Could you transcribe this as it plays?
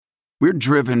We're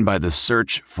driven by the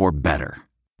search for better.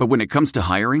 But when it comes to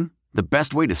hiring, the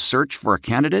best way to search for a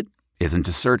candidate isn't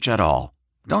to search at all.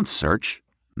 Don't search.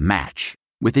 Match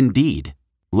with Indeed.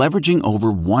 Leveraging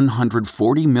over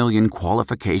 140 million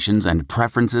qualifications and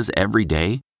preferences every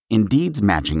day, Indeed's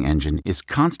matching engine is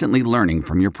constantly learning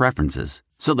from your preferences.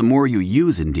 So the more you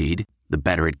use Indeed, the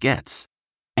better it gets.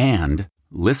 And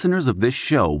listeners of this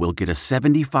show will get a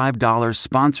 $75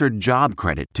 sponsored job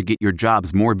credit to get your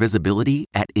jobs more visibility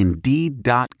at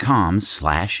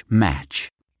Indeed.com/match.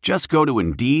 Just go to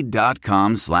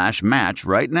Indeed.com/match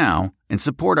right now and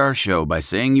support our show by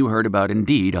saying you heard about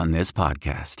Indeed on this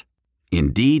podcast.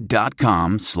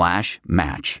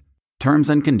 Indeed.com/match. Terms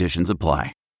and conditions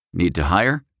apply. Need to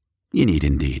hire? You need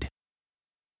Indeed.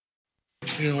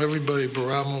 Everybody,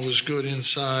 Barama was good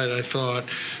inside, I thought.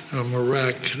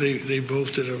 Marek, they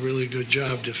both did a really good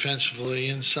job defensively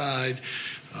inside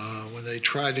when they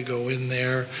tried to go in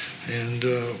there, and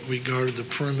we guarded the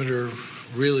perimeter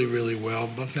really, really well.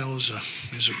 Bucknell is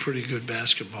a pretty good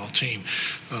basketball team.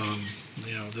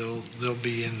 They'll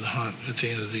be in the hunt at the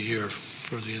end of the year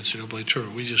for the NCAA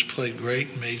tournament. We just played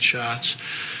great, made shots,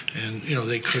 and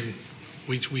they couldn't.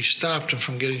 We stopped them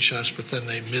from getting shots, but then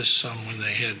they missed some when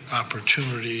they had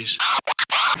opportunities.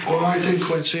 Well, I think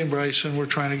Quincy and Bryson, we're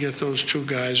trying to get those two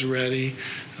guys ready.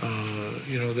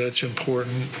 That's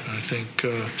important. I think,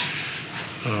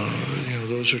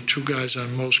 those are two guys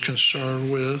I'm most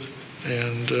concerned with.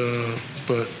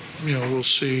 But we'll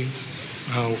see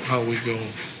how we go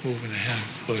moving ahead.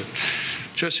 But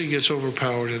Jesse gets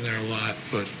overpowered in there a lot,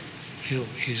 but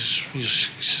he's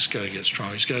just got to get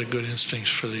strong. He's got a good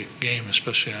instincts for the game,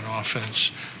 especially on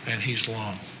offense, and he's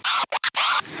long.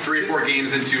 3 or 4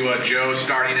 games into Joe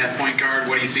starting at point guard,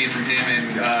 what are you seeing from him,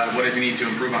 and what does he need to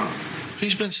improve on?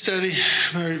 He's been steady,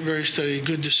 very, very steady.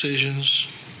 Good decisions.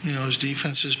 His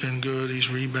defense has been good. He's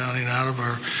rebounding out of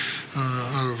our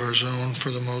zone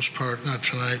for the most part. Not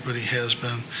tonight, but he has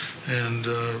been. And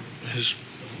his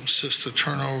assist to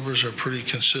turnovers are pretty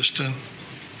consistent.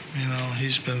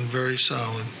 He's been very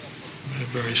solid,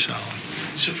 very solid.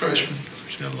 He's a freshman.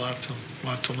 He's got a lot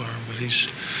to learn, but he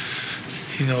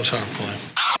knows how to play.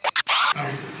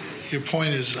 Your point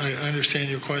is, I understand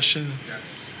your question.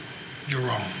 You're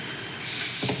wrong.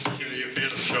 Are you a fan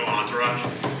of the show Entourage?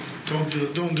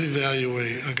 Don't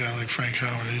devaluate a guy like Frank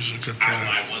Howard. He's a good player.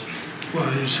 I wasn't.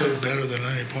 Well, you said better than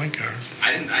any point guard.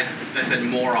 I said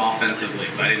more offensively,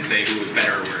 but I didn't say who was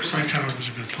better or worse. Frank Howard was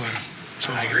a good player. That's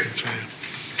all I agree. can tell you.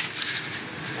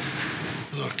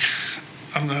 Look,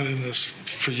 I'm not in this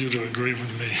for you to agree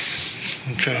with me.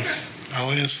 Okay?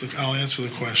 I'll answer the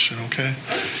question, okay?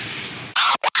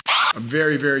 A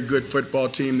very, very good football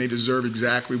team. They deserve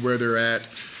exactly where they're at.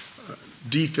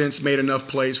 Defense made enough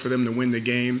plays for them to win the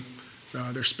game.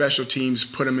 Their special teams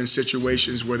put them in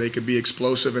situations where they could be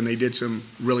explosive, and they did some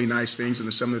really nice things, and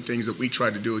some of the things that we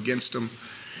tried to do against them.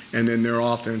 And then their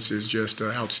offense is just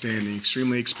outstanding,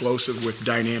 extremely explosive with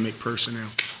dynamic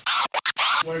personnel.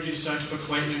 Why did you decide to put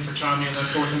Clayton in for Tommy on that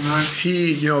 4th and 9?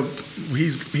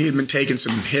 He had been taking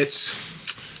some hits,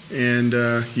 and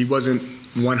he wasn't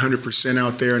 100%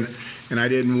 out there, and I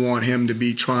didn't want him to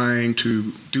be trying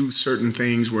to do certain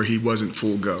things where he wasn't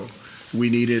full go. We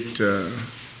needed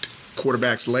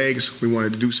quarterback's legs. We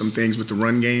wanted to do some things with the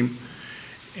run game,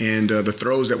 and the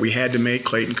throws that we had to make,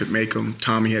 Clayton could make them.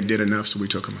 Tommy did enough, so we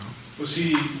took him out.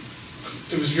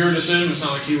 It was your decision? It's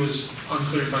not like he was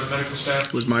uncleared by the medical staff?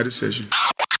 It was my decision.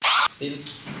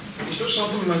 Was there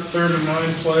something in that 3rd and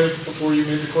 9 play before you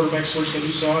made the quarterback switch that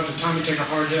you saw? Did Tommy take a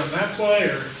hard hit on that play,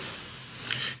 or?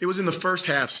 It was in the first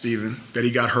half, Stephen, that he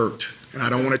got hurt. And I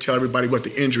don't want to tell everybody what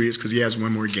the injury is because he has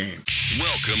one more game.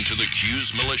 Welcome to the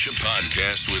Q's Militia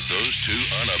Podcast with those two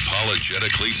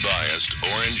unapologetically biased,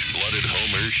 orange-blooded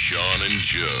homers, Sean and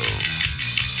Joe.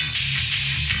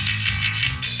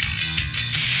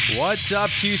 What's up,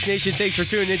 Cuse Nation? Thanks for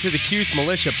tuning into the Cuse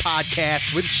Militia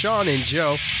Podcast with Sean and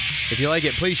Joe. If you like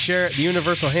it, please share it. The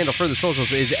universal handle for the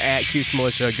socials is at Cuse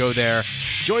Militia. Go there.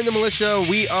 Join the militia.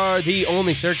 We are the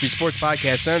only Syracuse sports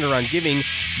podcast centered on giving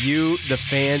you, the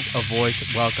fans, a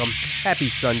voice. Welcome. Happy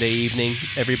Sunday evening,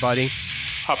 everybody.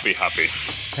 Happy. Happy.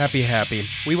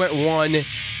 We went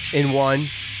 1-1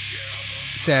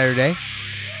 Saturday.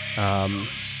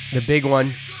 The big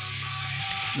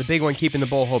one keeping the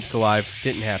bowl hopes alive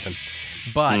didn't happen.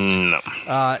 But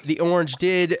the Orange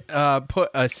did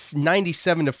put a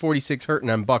 97-46 hurting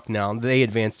on Bucknell. They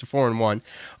advanced to 4-1,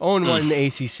 0-1 in the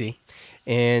ACC.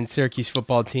 And Syracuse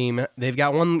football team, they've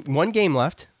got one game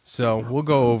left. So we'll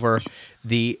go over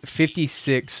the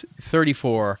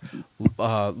 56-34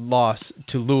 loss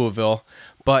to Louisville.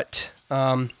 But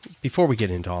before we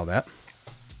get into all that,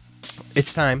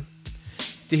 it's time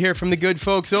to hear from the good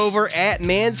folks over at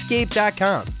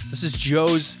Manscaped.com. This is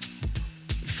Joe's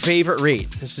favorite read.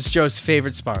 This is Joe's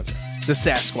favorite sponsor, the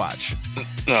Sasquatch.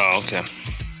 Oh, okay.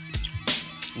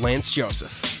 Lance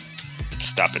Joseph.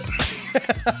 Stop it.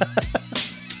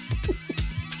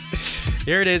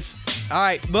 Here it is. All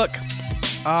right, look.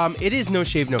 It is No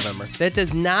Shave November. That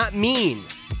does not mean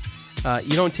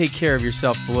you don't take care of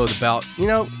yourself below the belt. You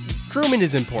know, grooming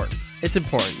is important. It's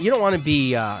important. You don't want to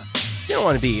be a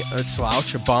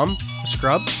slouch, a bum, a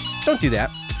scrub. Don't do that.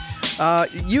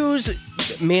 Use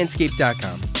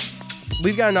Manscaped.com.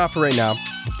 We've got an offer right now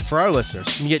for our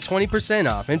listeners. You get 20%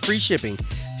 off and free shipping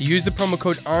if you use the promo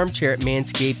code armchair at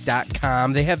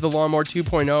manscaped.com. They have the Lawnmower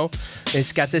 2.0.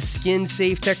 It's got the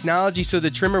skin-safe technology so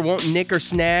the trimmer won't nick or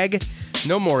snag.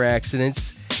 No more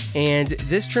accidents. And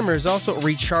this trimmer is also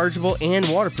rechargeable and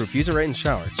waterproof. Use it right in the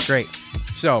shower. It's great.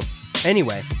 So,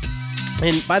 anyway,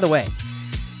 and by the way,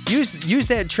 use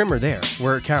that trimmer there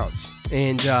where it counts,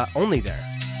 and only there.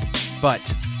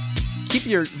 But keep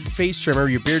your face trimmer,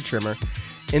 your beard trimmer,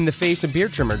 in the face and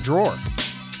beard trimmer drawer.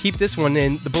 Keep this one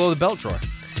in the below the belt drawer.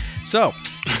 So,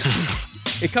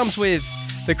 it comes with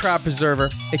the crop preserver.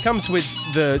 It comes with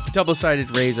the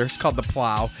double-sided razor. It's called the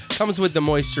Plow. It comes with the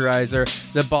moisturizer,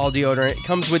 the ball deodorant. It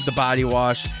comes with the body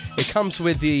wash. It comes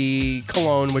with the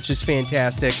cologne, which is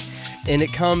fantastic. And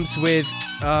it comes with,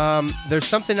 there's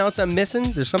something else I'm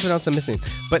missing.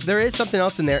 But there is something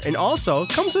else in there. And also, it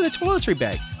comes with a toiletry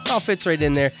bag. All fits right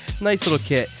in there. Nice little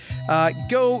kit.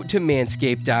 Go to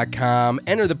manscaped.com.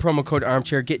 Enter the promo code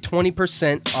armchair. Get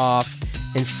 20% off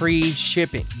and free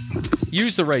shipping.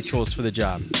 Use the right tools for the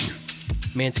job.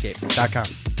 Manscaped.com.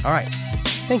 All right.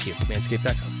 Thank you,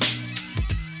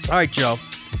 Manscaped.com. All right, Joe.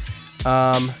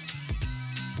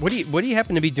 What do you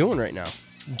happen to be doing right now?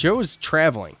 Joe's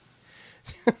traveling.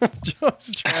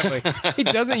 He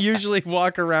doesn't usually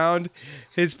walk around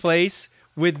his place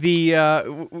with the,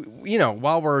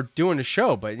 while we're doing a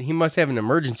show, but he must have an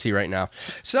emergency right now.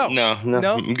 So no,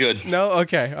 I'm good. No,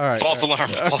 okay, all right. False alarm.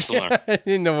 I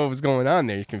didn't know what was going on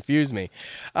there. You confused me.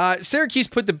 Syracuse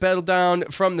put the pedal down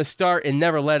from the start and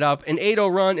never let up. An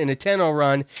 8-0 run and a 10-0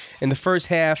 run in the first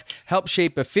half helped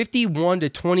shape a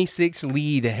 51-26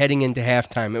 lead heading into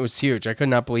halftime. It was huge. I could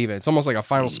not believe it. It's almost like a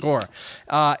final score.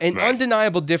 An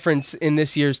undeniable difference in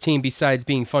this year's team, besides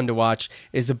being fun to watch,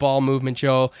 is the ball movement,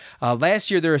 Joe. Last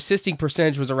year, their assisting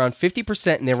percentage was around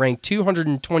 50%, and they ranked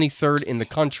 223rd in the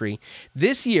country.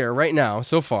 This year, right now,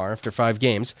 so far, after 5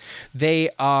 games, they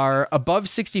are above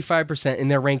 65%, and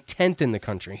they're ranked 10th in the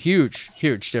country. Huge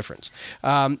difference.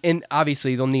 And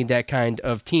obviously, they'll need that kind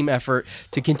of team effort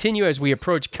to continue as we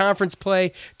approach conference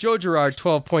play. Joe Girard,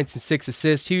 12 points and 6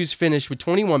 assists. Hughes finished with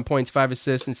 21 points, 5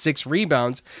 assists, and 6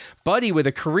 rebounds. Buddy with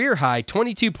a career high,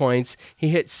 22 points. He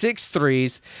hit 6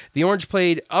 threes. The Orange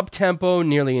played up-tempo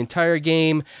nearly the entire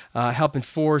game, helping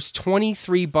force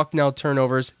 23 Bucknell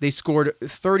turnovers. They scored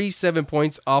 37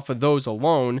 points off of those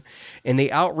alone, and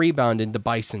they out-rebounded the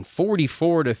Bison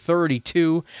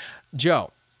 44-32.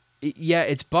 Joe, yeah,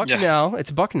 it's Bucknell. Yeah.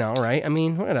 It's Bucknell, right? I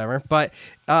mean, whatever. But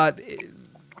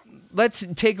let's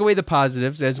take away the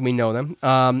positives as we know them.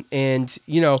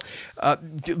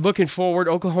 Looking forward,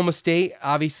 Oklahoma State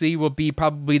obviously will be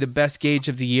probably the best gauge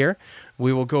of the year.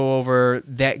 We will go over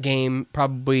that game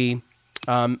probably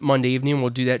Monday evening.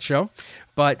 We'll do that show.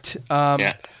 But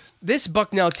this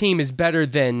Bucknell team is better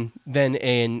than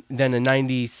a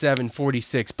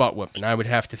 97-46 butt whooping, I would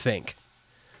have to think.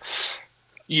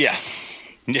 Yeah.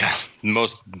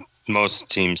 Most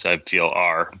teams I feel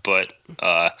are, but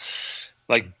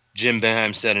like Jim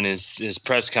Boeheim said in his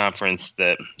press conference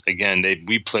that again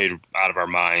we played out of our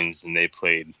minds and they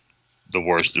played the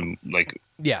worst,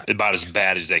 about as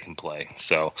bad as they can play.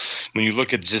 So when you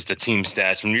look at just the team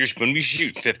stats, when we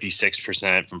shoot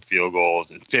 56% from field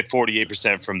goals and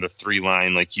 48% from the 3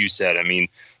 line, like you said, I mean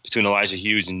between Elijah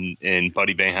Hughes and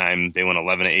Buddy Boeheim, they went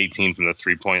 11-18 from the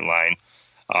 3-point line.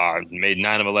 Made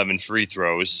 9 of 11 free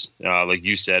throws, like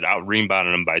you said,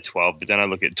 out-rebounded them by 12. But then I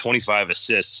look at 25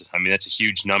 assists. I mean, that's a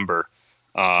huge number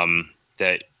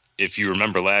that if you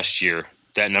remember last year,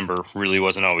 that number really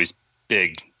wasn't always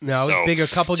big. No, it was big a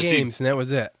couple games, and that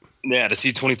was it. Yeah, to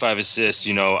see 25 assists,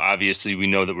 obviously we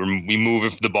know that we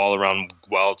move the ball around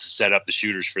well to set up the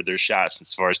shooters for their shots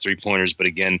as far as 3-pointers. But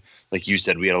again, like you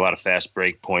said, we had a lot of fast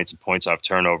break points and points off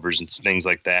turnovers and things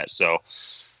like that. So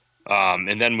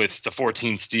and then with the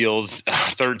 14 steals,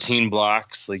 13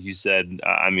 blocks, like you said,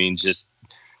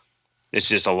 it's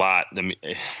just a lot. I mean,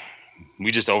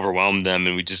 we just overwhelmed them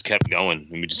and we just kept going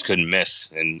and we just couldn't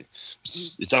miss. And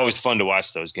it's always fun to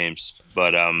watch those games,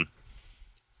 but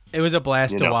it was a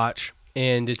blast to watch.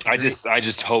 And it's I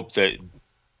just hope that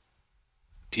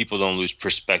people don't lose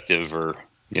perspective or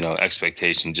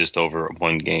expectation just over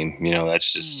one game.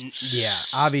 That's just Yeah,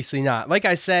 obviously not. Like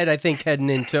I said, I think heading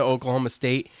into Oklahoma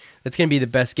State, that's going to be the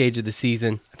best gauge of the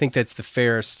season. I think that's the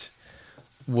fairest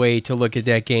way to look at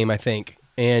that game, I think.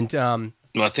 And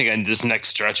I think this next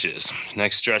stretch is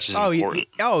important.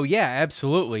 Oh yeah,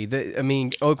 absolutely.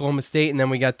 Oklahoma State, and then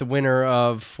we got the winner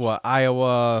of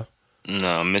Iowa.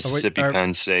 No,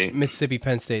 Penn State. Mississippi,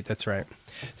 Penn State. That's right.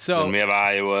 So then we have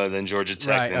Iowa, then Georgia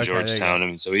Tech, then Georgetown,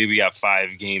 and so we got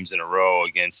 5 games in a row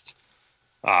against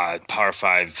Power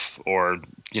 5 or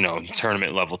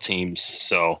tournament level teams.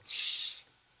 So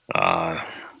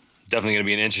definitely going to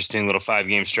be an interesting little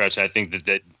 5-game stretch. I think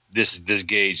that this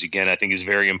gauge again, I think is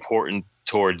very important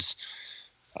towards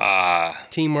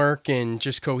teamwork and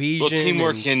just cohesion. Well,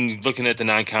 teamwork and looking at the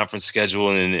non-conference schedule,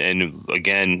 and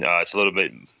again, it's a little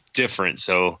bit different.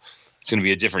 So it's going to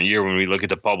be a different year when we look at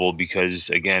the bubble because,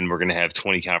 again, we're going to have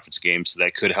 20 conference games, so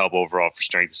that could help overall for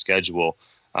strength of schedule.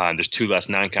 There's 2 less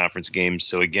non-conference games,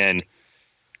 so again,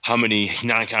 how many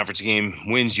non-conference game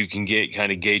wins you can get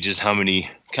kind of gauges how many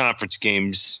conference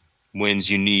games wins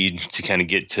you need to kind of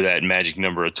get to that magic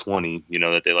number of 20,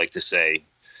 that they like to say.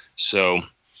 So,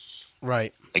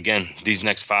 right. Again, these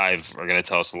next 5 are going to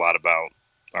tell us a lot about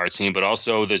our team, but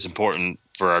also that's important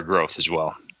for our growth as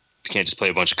well. We can't just play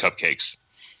a bunch of cupcakes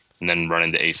and then run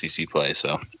into ACC play.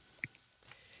 So,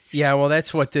 yeah, well,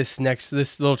 that's what this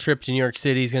little trip to New York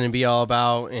City is going to be all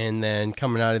about, and then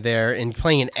coming out of there and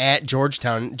playing at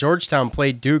Georgetown. Georgetown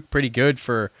played Duke pretty good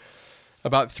for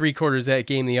about 3/4 of that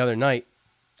game the other night.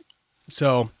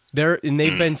 So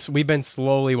we've been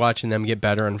slowly watching them get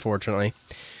better, unfortunately.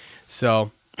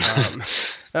 So,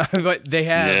 but they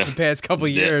have the past couple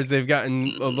of years. They've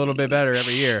gotten a little bit better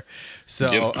every year. So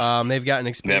they've gotten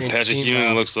experience. Yeah, Patrick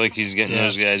Ewing looks like he's getting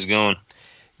those guys going.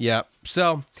 Yeah.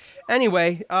 So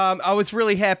anyway, I was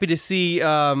really happy to see.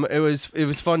 It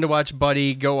was fun to watch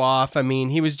Buddy go off. I mean,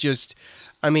 he was just.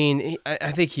 I mean,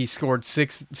 I think he scored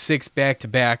six back to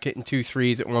back, hitting 2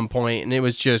 threes at one point, and it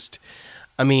was just.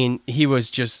 I mean, he was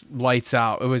just lights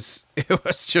out. It was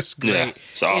just great. Yeah,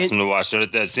 it's awesome to watch.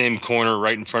 At that same corner,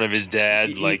 right in front of his dad,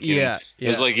 it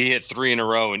was like he hit 3 in a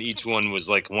row, and each one was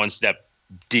like one step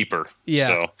deeper. Yeah.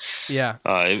 So yeah,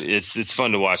 it's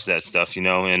fun to watch that stuff,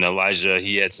 And Elijah,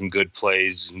 he had some good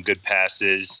plays, some good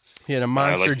passes. He had a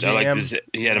monster jam.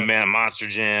 He had a monster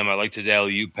jam. I liked his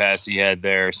alley-oop pass he had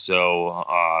there. So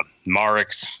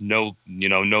Marix, no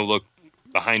look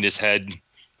behind his head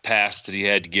pass that he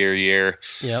had to Guerriere.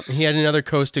 Yep, he had another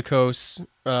coast-to-coast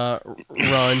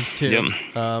run too.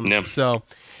 Yep. So,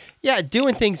 yeah,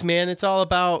 doing things, man. It's all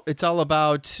about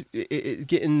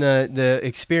getting the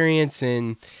experience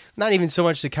and not even so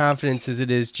much the confidence as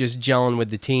it is just gelling with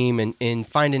the team and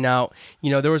finding out.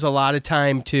 There was a lot of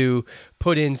time to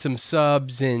put in some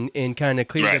subs and kind of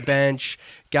clear the bench.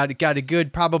 Got a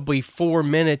good probably 4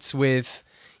 minutes with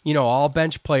all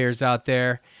bench players out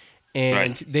there.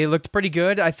 And they looked pretty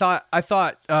good. I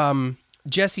thought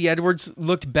Jesse Edwards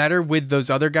looked better with those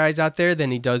other guys out there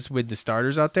than he does with the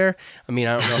starters out there. I mean,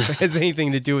 I don't know if it has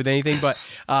anything to do with anything, but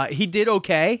he did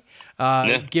okay.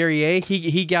 Guerriere,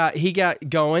 he got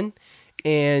going,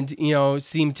 and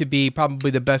seemed to be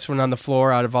probably the best one on the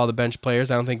floor out of all the bench players.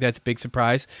 I don't think that's a big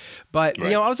surprise, but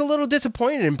I was a little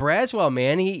disappointed in Braswell.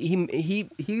 Man,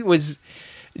 he was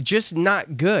just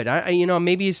not good.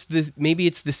 Maybe it's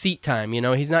the seat time.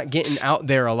 He's not getting out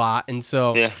there a lot, and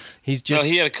so he's just.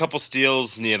 He had a couple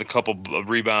steals and he had a couple of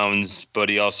rebounds, but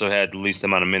he also had the least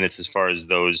amount of minutes as far as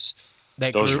those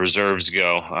reserves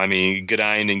go. I mean,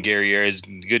 Godin and Guerriere, is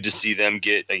good to see them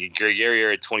get.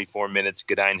 Guerriere had 24 minutes,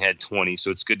 Godin had 20,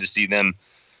 so it's good to see them.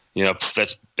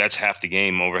 That's half the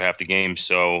game, over half the game.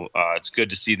 So it's good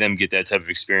to see them get that type of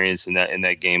experience in that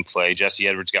gameplay. Jesse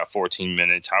Edwards got 14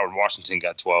 minutes. Howard Washington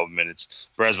got 12 minutes.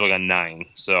 Braswell got 9.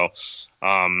 So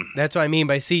that's what I mean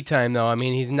by seat time, though. I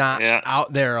mean, he's not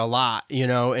out there a lot,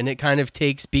 and it kind of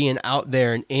takes being out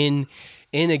there and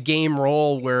in a game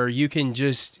role where you can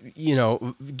just,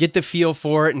 get the feel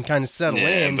for it and kind of settle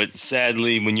in. But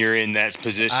sadly, when you're in that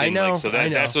position, I know.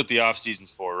 That's what the off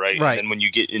season's for, right? Right. And then when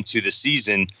you get into the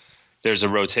season, there's a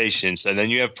rotation. So then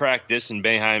you have practice, and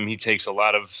Boeheim, he takes a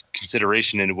lot of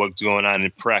consideration into what's going on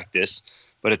in practice.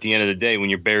 But at the end of the day, when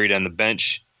you're buried on the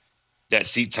bench, that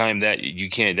seat time that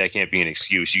can't be an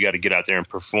excuse. You got to get out there and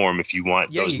perform if you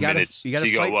want those minutes. You got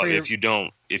to fight for your...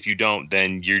 If you don't,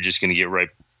 then you're just going to get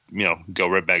go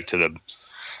right back to the.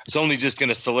 It's only just going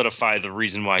to solidify the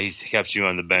reason why he's kept you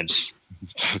on the bench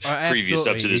previous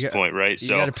up to this point, right?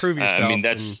 So you got to prove yourself. I mean,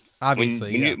 that's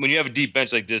obviously when you have a deep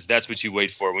bench like this, that's what you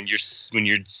wait for. When you're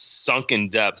sunk in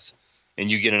depth and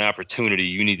you get an opportunity,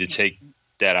 you need to take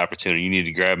that opportunity. You need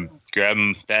to grab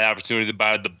that opportunity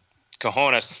by the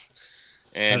cojones.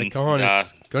 And the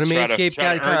cojones. Go to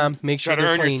manscaped.com. Make sure try to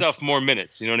they're earn clean. yourself more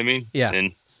minutes. You know what I mean? Yeah.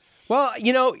 And Well,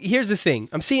 here's the thing.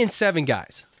 I'm seeing 7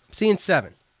 guys. I'm seeing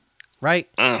 7. Right?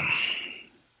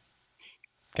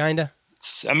 Kinda.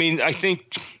 I mean, I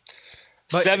think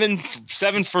seven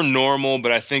for normal,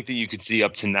 but I think that you could see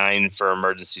up to 9 for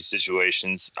emergency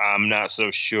situations. I'm not so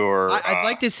sure. I'd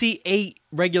like to see 8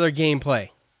 regular gameplay.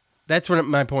 That's what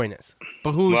my point is.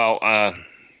 But who's... Well, I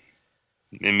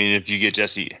mean, if you get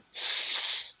Jesse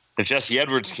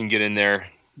Edwards can get in there,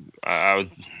 I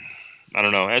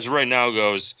don't know. As right now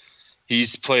goes, he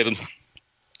played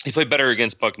better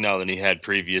against Bucknell than he had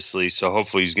previously. So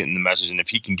hopefully he's getting the message. And if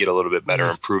he can get a little bit better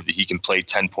and prove that he can play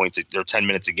 10 points or 10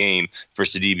 minutes a game for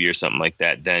Sidibe or something like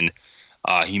that, then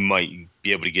he might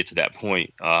be able to get to that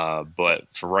point. But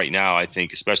for right now, I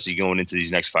think especially going into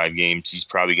these next 5 games, he's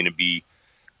probably going to be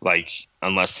like,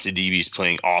 unless Sidibe's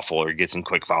playing awful or gets in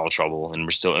quick foul trouble, and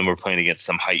we're playing against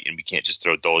some height, and we can't just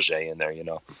throw Dolce in there,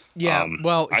 Yeah,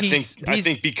 well, I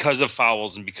think because of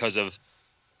fouls and because of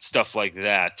stuff like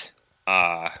that,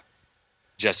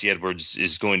 Jesse Edwards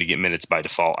is going to get minutes by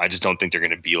default. I just don't think they're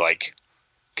going to be like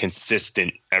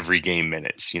consistent every game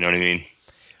minutes. You know what I mean?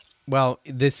 Well,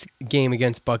 this game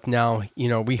against Bucknell,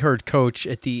 we heard Coach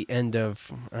at the end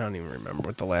of, I don't even remember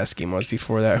what the last game was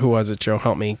before that. Who was it, Joe?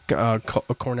 Help me.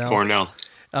 Cornell.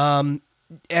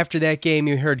 After that game,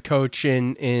 you heard Coach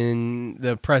in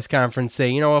the press conference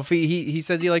say, if he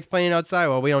says he likes playing outside,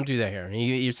 well, we don't do that here.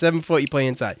 You're 7 foot, you play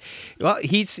inside. Well,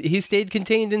 he stayed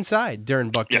contained inside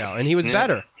during Bucknell, and he was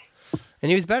better.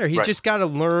 He's just got to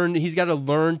learn. He's got to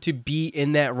learn to be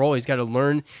in that role. He's got to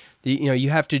learn. You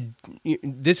have to.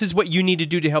 This is what you need to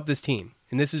do to help this team,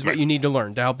 and this is what you need to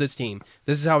learn to help this team.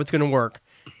 This is how it's going to work.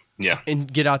 Yeah,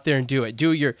 and get out there and do it.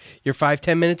 Do your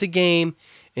 5-10 minutes a game,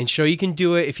 and show you can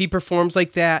do it. If he performs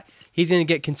like that, he's going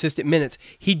to get consistent minutes.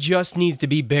 He just needs to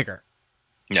be bigger.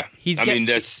 Yeah,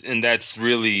 that's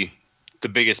really the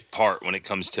biggest part when it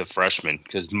comes to freshmen,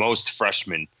 because most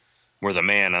freshmen were the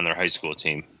man on their high school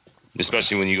team.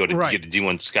 Especially when you go to get a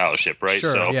D1 scholarship, right?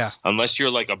 Sure, so yeah. Unless you're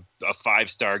like a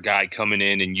 5-star guy coming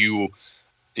in and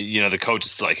the coach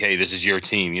is like, hey, this is your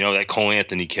team. That Cole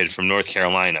Anthony kid from North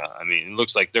Carolina. I mean, it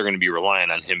looks like they're going to be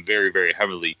relying on him very, very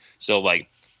heavily. So like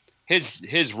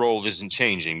his role isn't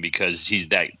changing because he's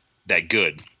that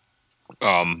good.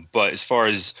 But as far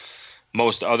as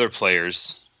most other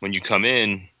players, when you come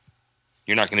in,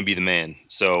 you're not going to be the man.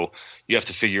 So you have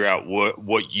to figure out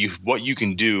what you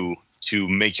can do to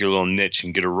make your little niche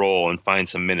and get a role and find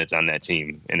some minutes on that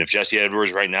team. And if Jesse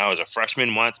Edwards right now as a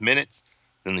freshman wants minutes,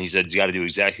 then he said he's got to do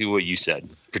exactly what you said.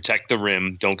 Protect the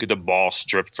rim. Don't get the ball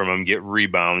stripped from him. Get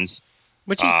rebounds.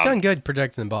 Which he's done good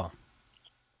protecting the ball.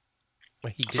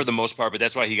 For the most part, but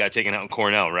that's why he got taken out in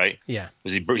Cornell, right? Yeah.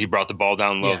 Because he brought the ball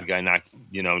down low. Yeah. The guy knocked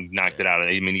it out.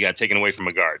 I mean, he got taken away from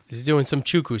a guard. He's doing some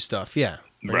Chuku stuff, yeah.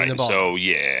 Right. The ball. So,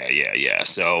 yeah.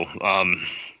 So,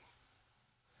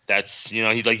 that's,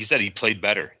 like you said, he played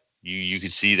better. You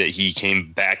could see that he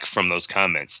came back from those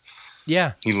comments.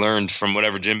 Yeah. He learned from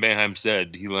whatever Jim Boeheim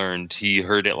said. He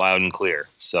heard it loud and clear.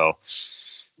 So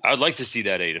I would like to see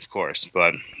that 8, of course.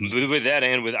 But with that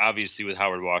and with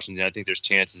Howard Washington, I think there's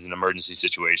chances in emergency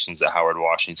situations that Howard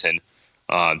Washington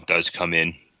does come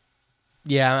in.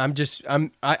 Yeah,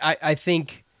 I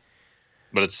think.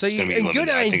 But it's going to be limited.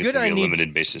 I think it's going to be a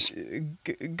limited basis.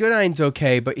 Goodine's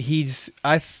okay, but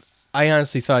I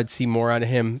honestly thought I'd see more out of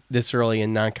him this early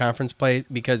in non-conference play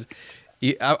because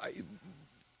you're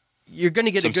going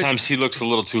to get sometimes he looks a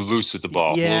little too loose with the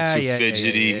ball, a little too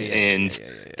fidgety, and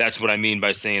that's what I mean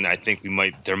by saying I think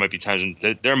there might be times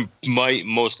there might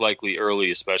most likely early,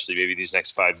 especially maybe these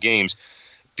next 5 games,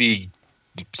 be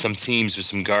some teams with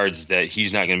some guards that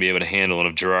he's not going to be able to handle, and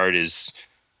if Gerard is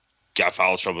got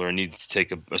foul trouble or needs to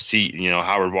take a seat,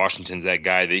 Howard Washington's that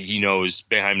guy that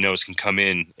Boeheim knows can come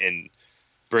in and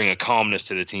bring a calmness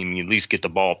to the team and at least get the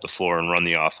ball up the floor and run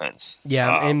the offense.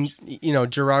 Yeah, and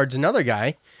Gerard's another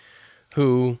guy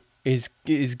who is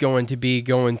going to be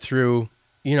going through,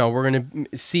 we're going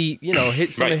to see,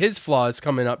 some of his flaws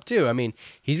coming up too. I mean,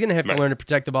 he's going to have to learn to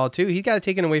protect the ball too. He got it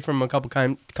taken away from him a couple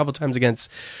times against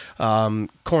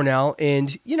Cornell,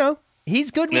 and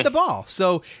he's good with the ball.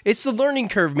 So it's the learning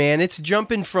curve, man. It's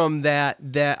jumping from that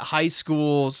high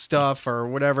school stuff or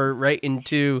whatever right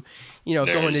into,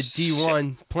 going to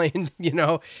D1 playing,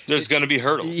 There's going to be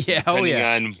hurdles.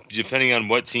 Yeah, depending on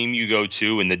what team you go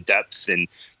to and the depth and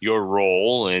your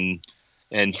role and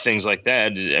things like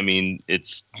that. I mean,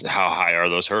 it's how high are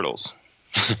those hurdles?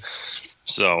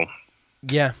 So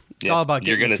yeah, it's all about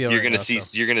you're going to see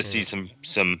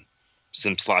some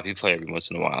sloppy play every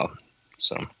once in a while.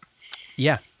 So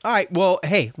yeah. All right. Well,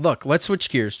 hey, look, let's switch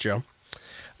gears, Joe.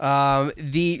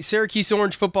 The Syracuse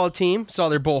Orange football team saw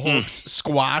their bowl hopes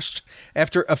squashed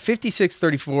after a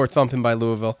 56-34 thumping by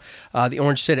Louisville. The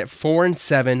Orange sit at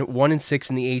 4-7, 1-6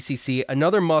 in the ACC.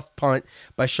 Another muff punt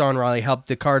by Sean Riley helped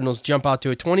the Cardinals jump out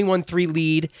to a 21-3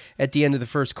 lead at the end of the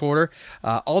first quarter.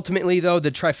 Ultimately, though,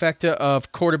 the trifecta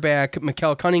of quarterback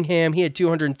Mikael Cunningham, he had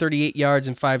 238 yards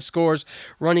and 5 scores.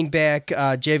 Running back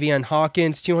Javion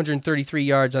Hawkins, 233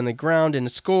 yards on the ground and a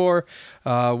score.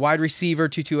 Wide receiver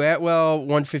Tutu Atwell,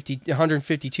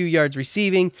 152 yards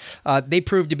receiving. They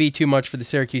proved to be too much for the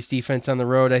Syracuse defense on the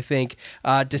road, I think.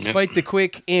 Despite the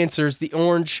quick answers the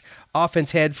Orange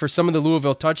offense had for some of the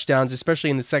Louisville touchdowns, especially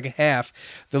in the second half,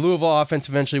 the Louisville offense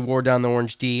eventually wore down the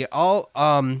Orange D.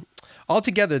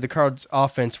 Altogether, the Cards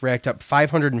offense racked up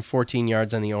 514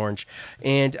 yards on the Orange.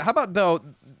 And how about, though,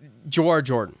 Jawar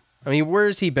Jordan? I mean, where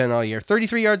has he been all year?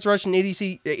 33 yards rushing,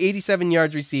 87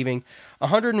 yards receiving,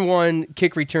 101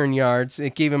 kick return yards.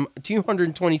 It gave him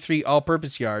 223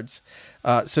 all-purpose yards.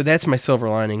 So that's my silver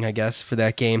lining, I guess, for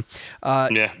that game.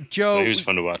 Joe, he was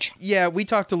fun to watch. Yeah, we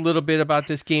talked a little bit about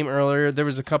this game earlier. There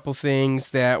was a couple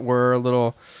things that were a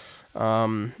little,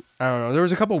 I don't know. There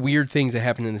was a couple weird things that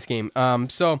happened in this game.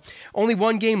 So only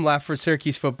one game left for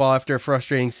Syracuse football after a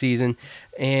frustrating season.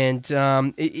 And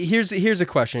here's a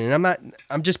question, and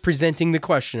I'm just presenting the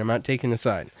question. I'm not taking a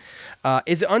side.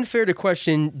 Is it unfair to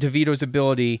question DeVito's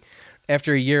ability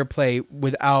after a year of play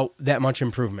without that much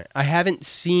improvement? I haven't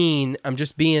seen, I'm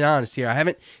just being honest here, I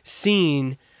haven't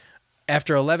seen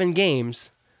after 11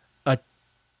 games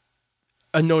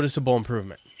a noticeable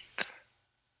improvement.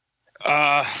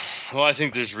 Well, I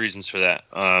think there's reasons for that.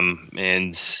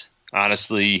 And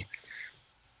honestly,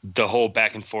 the whole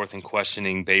back and forth and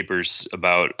questioning Babers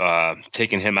about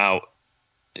taking him out,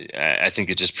 I think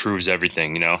it just proves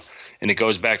everything, you know. And it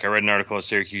goes back. I read an article at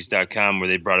Syracuse.com where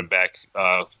they brought it back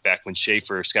when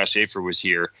Scott Schaefer was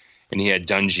here, and he had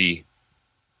Dungy,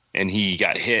 and he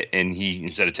got hit, and he,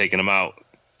 instead of taking him out,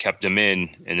 kept him in,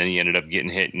 and then he ended up getting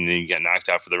hit, and then he got knocked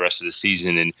out for the rest of the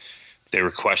season. And they were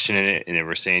questioning it, and they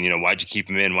were saying, you know, why'd you keep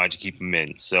him in? Why'd you keep him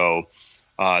in? So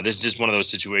this is just one of those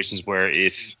situations where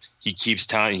if he keeps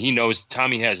Tommy, he knows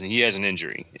Tommy has an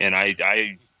injury, and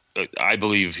I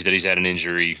believe that he's had an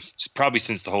injury probably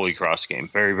since the Holy Cross game,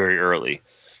 very, very early,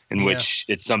 in which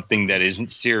it's something that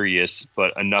isn't serious,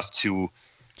 but enough to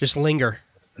just linger,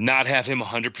 not have him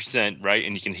 100%, right?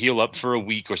 And you can heal up for a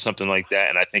week or something like that.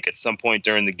 And I think at some point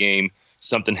during the game,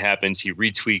 something happens, he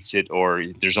retweaks it, or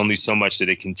there's only so much that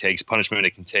it can take, punishment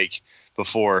it can take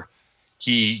before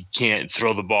he can't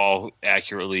throw the ball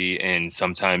accurately and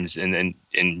sometimes and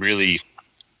really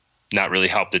not really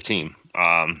help the team.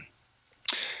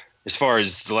 As far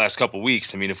as the last couple of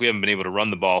weeks, I mean, if we haven't been able to run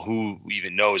the ball, who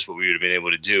even knows what we would have been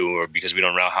able to do, or because we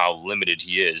don't know how limited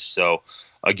he is. So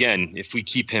again, if we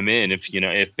keep him in, if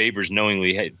Babers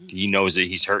knowingly, he knows that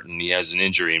he's hurt and he has an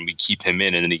injury, and we keep him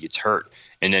in and then he gets hurt,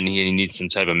 and then he needs some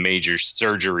type of major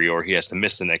surgery, or he has to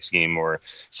miss the next game or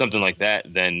something like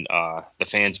that, then the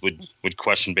fans would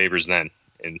question Babers then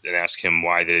and ask him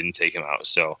why they didn't take him out.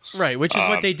 So right, which is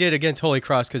what they did against Holy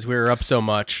Cross, because we were up so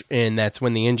much, and that's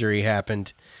when the injury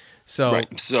happened. So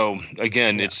right. So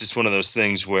again, it's just one of those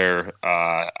things where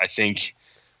I think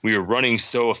we were running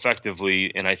so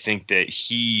effectively, and I think that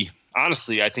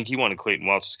I think he wanted Clayton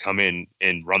Welch to come in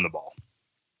and run the ball.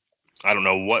 I don't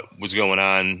know what was going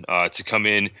on to come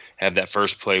in, have that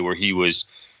first play where he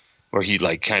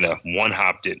like kind of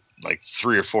one-hopped it like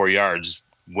 3 or 4 yards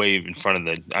way in front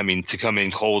of to come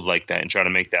in cold like that and try to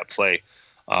make that play.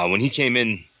 When he came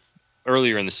in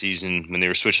earlier in the season, when they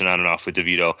were switching on and off with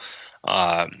DeVito,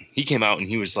 he came out and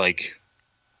he was like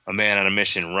a man on a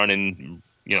mission, running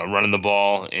the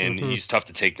ball, and he's tough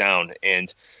to take down.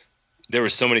 And there were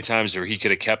so many times where he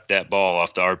could have kept that ball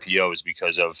off the RPOs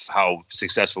because of how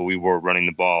successful we were running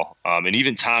the ball. And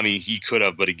even Tommy, he could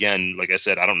have, but again, like I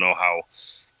said, I don't know how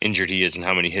injured he is and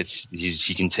how many hits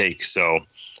he can take. So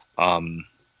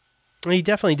he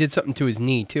definitely did something to his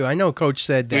knee too. I know Coach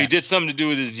said that he did something to do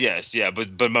with his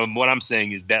but what I'm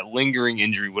saying is that lingering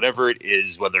injury, whatever it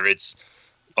is, whether it's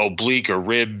oblique or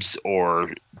ribs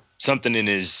or something in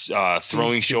his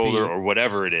throwing shoulder or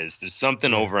whatever it is, there's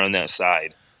something over on that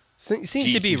side. Seems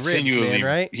to be ribs, man,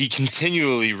 right? He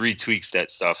continually retweaks that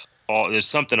stuff. There's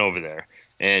something over there.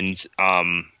 And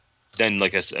then,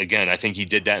 like I said, again, I think he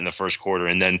did that in the first quarter.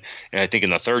 And I think in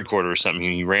the third quarter or something,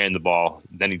 he ran the ball.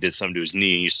 Then he did something to his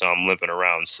knee. You saw him limping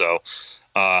around. So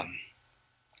I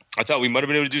thought we might have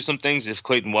been able to do some things if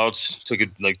Clayton Welch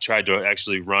tried to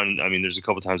actually run. I mean, there's a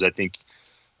couple times I think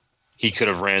he could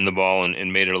have ran the ball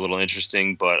and made it a little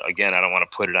interesting. But, again, I don't want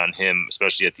to put it on him,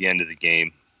 especially at the end of the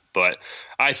game. But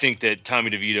I think that Tommy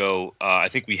DeVito, I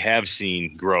think we have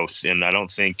seen growth, and I don't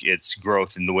think it's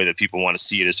growth in the way that people want to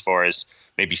see it as far as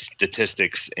maybe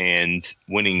statistics and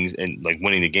winnings and like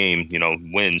winning the game,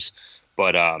 wins.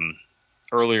 But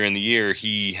earlier in the year,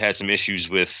 he had some issues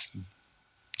with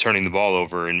turning the ball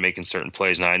over and making certain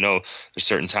plays. Now, I know there's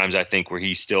certain times I think where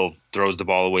he still throws the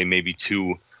ball away maybe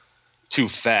too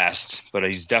fast, but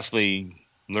he's definitely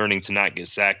learning to not get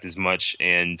sacked as much,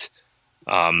 and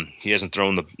he hasn't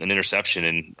thrown an interception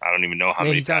in I don't even know how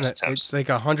many pass attempts. It's like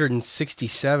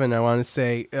 167, I want to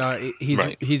say.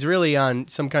 He's really on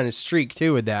some kind of streak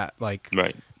too with that. Like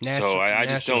right. So I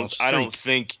just don't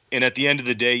think, and at the end of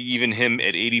the day, even him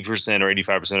at 80% or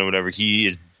 85% or whatever, he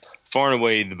is far and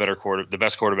away the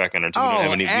best quarterback on our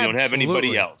team. We don't have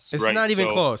anybody else. It's not even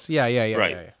close. Yeah.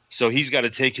 Right. Yeah. So he's got to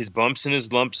take his bumps and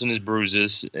his lumps and his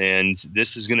bruises, and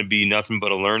this is going to be nothing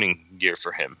but a learning year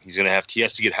for him. He has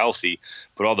to get healthy,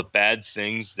 but all the bad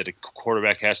things that a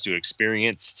quarterback has to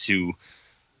experience to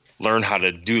learn how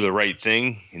to do the right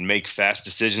thing and make fast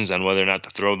decisions on whether or not to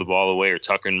throw the ball away or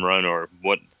tuck and run or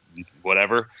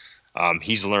whatever.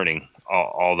 He's learning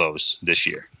all those this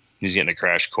year. He's getting a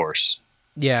crash course.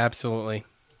 Yeah, absolutely.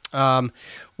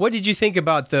 What did you think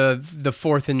about the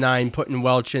 4th and 9 putting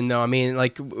Welch in, though? I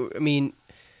mean,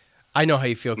 I know how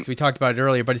you feel because we talked about it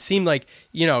earlier, but it seemed like,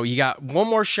 you got one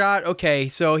more shot. Okay,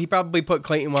 so he probably put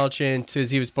Clayton Welch in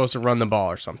because he was supposed to run the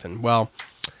ball or something. Well,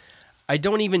 I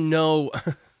don't even know.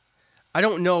 I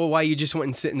don't know why you just went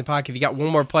and sit in the pocket. If you got one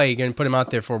more play, you're going to put him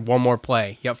out there for one more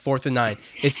play. You got 4th and 9.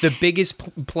 It's the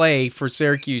biggest play for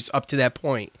Syracuse up to that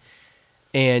point,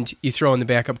 and you throw in the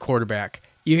backup quarterback.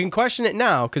 You can question it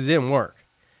now because it didn't work.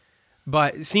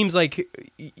 But it seems like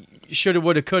shoulda,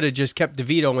 woulda, coulda just kept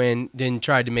DeVito in, then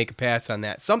tried to make a pass on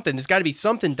that. There's got to be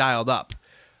something dialed up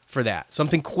for that.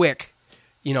 Something quick,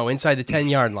 inside the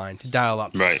 10-yard line to dial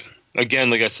up. Right. Again,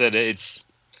 like I said, it's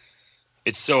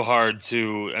so hard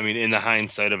to, in the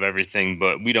hindsight of everything,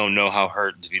 but we don't know how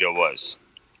hurt DeVito was.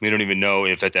 We don't even know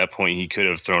if at that point he could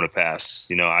have thrown a pass.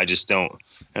 I just don't.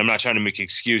 And I'm not trying to make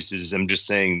excuses. I'm just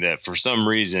saying that for some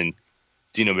reason,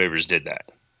 Dino Babers did that.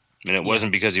 And it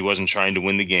wasn't because he wasn't trying to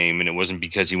win the game, and it wasn't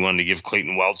because he wanted to give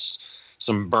Clayton Welch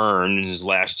some burn in his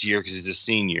last year because he's a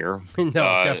senior. No,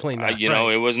 definitely not.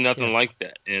 It was nothing like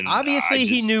that. And obviously,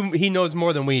 he knows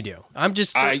more than we do.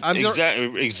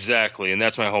 Exactly, and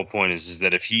that's my whole point is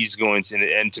that if he's going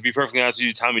to, and to be perfectly honest with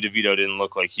you, Tommy DeVito didn't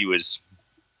look like he was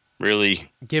really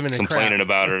complaining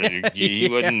about it. He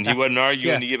wasn't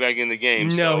arguing to get back in the game.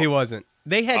 No, he wasn't.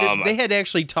 They had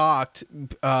actually talked.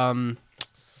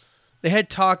 They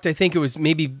had talked. I think it was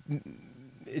maybe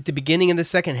at the beginning of the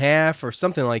second half or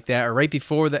something like that, or right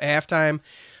before the halftime,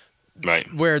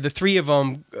 right? Where the three of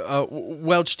them,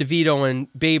 Welch, DeVito, and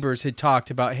Babers, had talked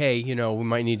about, hey, we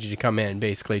might need you to come in.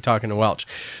 Basically, talking to Welch.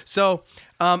 So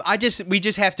we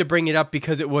just have to bring it up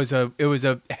because it was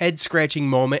a head scratching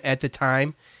moment at the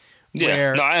time.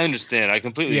 Yeah, no, I understand. I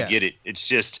completely get it.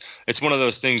 It's one of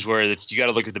those things where you got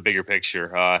to look at the bigger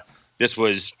picture. This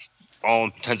was, all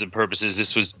intents and purposes,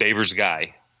 this was Babers'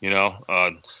 guy,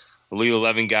 Elite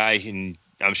 11 guy, and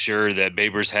I'm sure that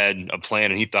Babers had a plan,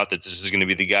 and he thought that this is going to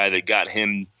be the guy that got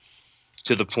him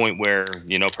to the point where,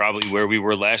 probably where we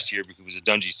were last year because it was a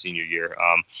Dungy senior year.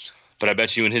 But I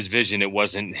bet you in his vision, it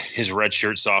wasn't his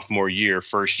redshirt sophomore year,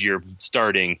 first year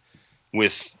starting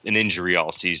with an injury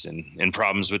all season and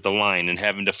problems with the line and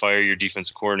having to fire your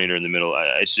defensive coordinator in the middle.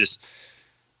 It's just,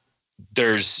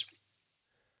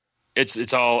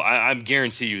 it's all, I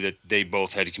guarantee you that they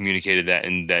both had communicated that,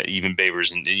 and that even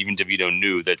Babers and even DeVito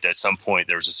knew that at some point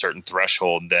there was a certain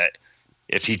threshold that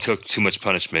if he took too much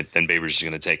punishment, then Babers is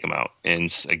going to take him out. And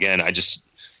again,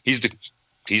 he's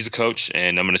the coach,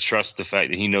 and I'm going to trust the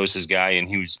fact that he knows his guy and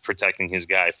he was protecting his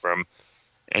guy from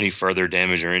any further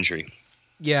damage or injury.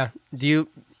 Yeah.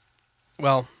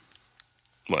 What?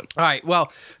 All right.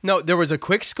 Well, no, there was a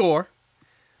quick score.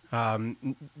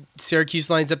 Syracuse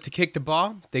lines up to kick the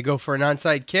ball. They go for an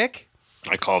onside kick.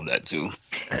 I called that too.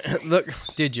 Look,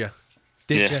 did you?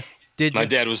 Did you? My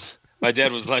dad was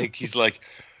like, he's like,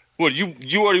 what, you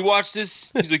already watched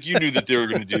this? He's like, you knew that they were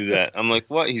going to do that. I'm like,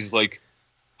 what? He's like,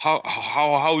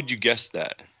 how would you guess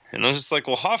that? And I was just like,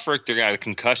 well, Hofrichter got a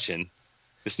concussion.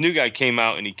 This new guy came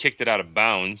out and he kicked it out of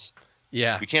bounds.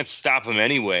 Yeah. We can't stop him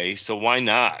anyway, so why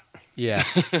not? Yeah.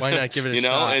 Why not give it a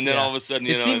shot? And then all of a sudden,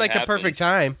 it seemed like the perfect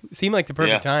time. It seemed like the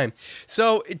perfect time.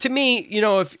 So to me,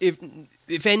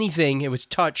 if anything, it was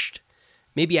touched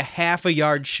maybe a half a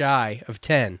yard shy of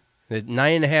 10. At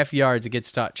 9.5 yards, it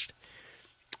gets touched.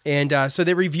 And so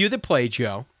they review the play,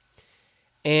 Joe.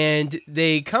 And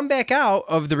they come back out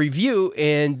of the review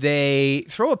and they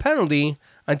throw a penalty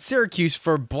on Syracuse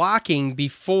for blocking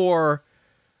before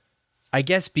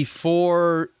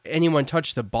anyone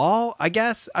touched the ball. I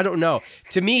guess I don't know.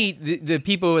 To me, the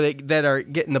people that are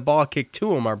getting the ball kicked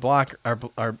to them are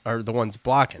the ones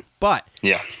blocking. But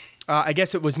Yeah. I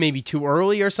guess it was maybe too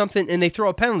early or something, and they throw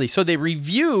a penalty. So they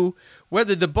review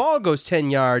whether the ball goes 10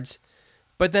 yards,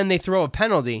 but then they throw a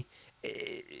penalty.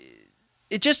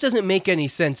 It just doesn't make any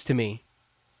sense to me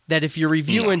that if you're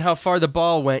reviewing how far the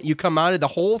ball went, you come out of the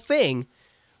whole thing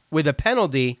with a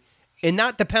penalty, and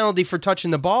not the penalty for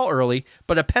touching the ball early,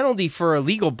 but a penalty for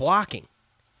illegal blocking.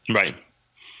 Right.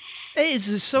 It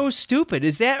is so stupid.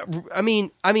 Is that? I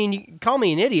mean, you call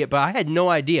me an idiot, but I had no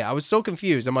idea. I was so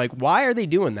confused. I'm like, why are they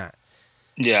doing that?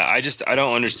 Yeah, I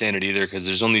don't understand it either, because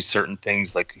there's only certain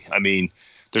things, like, I mean,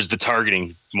 there's the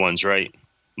targeting ones, right?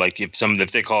 Like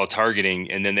if they call it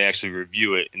targeting and then they actually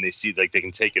review it and they see like they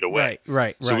can take it away.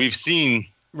 Right. So we've seen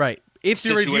if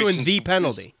they're reviewing the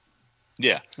penalty.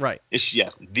 Right.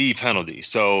 Yes, the penalty.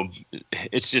 So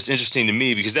it's just interesting to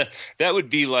me because that would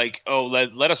be like, oh,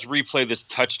 let us replay this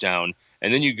touchdown,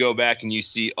 and then you go back and you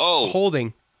see, oh,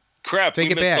 holding. Crap,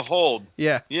 we missed the hold.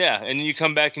 Yeah. Yeah, and then you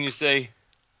come back and you say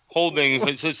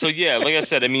holding. So yeah, like I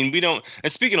said, I mean, we don't.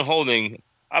 And speaking of holding,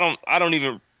 I don't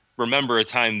even remember a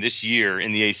time this year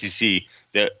in the ACC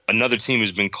that another team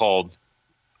has been called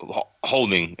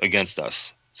holding against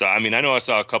us. So I mean, I know I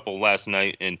saw a couple last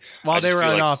night, and while they were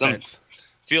on offense.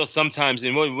 Feel sometimes,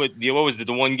 and what was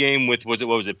the one game with, what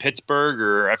was it Pittsburgh,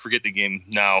 or I forget the game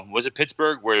now, was it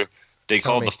Pittsburgh where they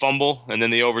called the fumble and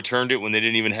then they overturned it when they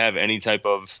didn't even have any type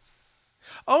of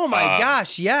oh my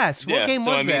gosh, yes. What game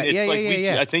was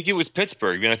that? I think it was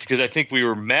Pittsburgh, because I think we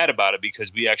were mad about it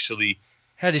because we actually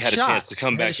had a chance to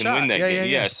come back and win that game.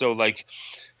 Yeah. So like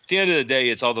at the end of the day,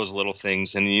 it's all those little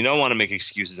things, and you don't want to make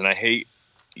excuses, and I hate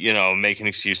making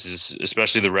excuses,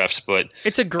 especially the refs, but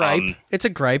it's a gripe. It's a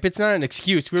gripe. It's not an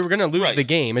excuse. We were going to lose the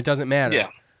game. It doesn't matter. Yeah,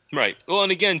 right. Well,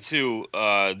 and again, too,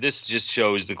 this just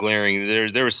shows the glaring.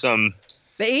 There was some.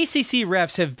 The ACC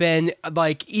refs have been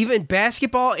like, even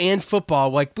basketball and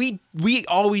football. Like we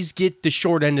always get the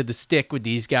short end of the stick with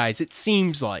these guys. It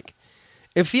seems like.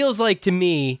 It feels like to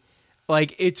me,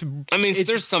 like it's. I mean,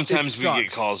 there's sometimes we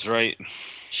get calls, right?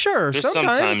 Sure,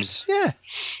 sometimes. Yeah.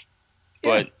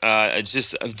 But it's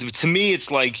just, to me, it's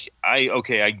like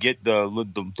I get the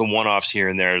one-offs here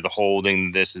and there, the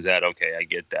holding, this is that. Okay, I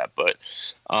get that, but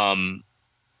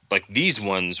like these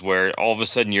ones where all of a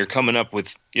sudden you're coming up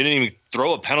with, you didn't even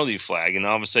throw a penalty flag, and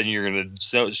all of a sudden you're going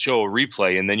to show a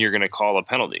replay, and then you're going to call a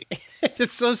penalty.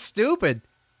 It's so stupid.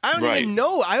 I don't even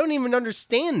know. I don't even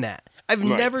understand that. I've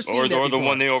never seen that or the before.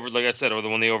 one the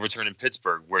one they overturned in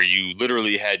Pittsburgh, where you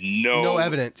literally had no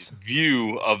evidence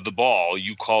view of the ball.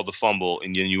 You called the fumble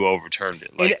and you overturned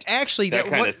it. Like, and actually, that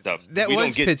kind of stuff. We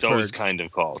don't get Pittsburgh. Those kind of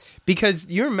calls, because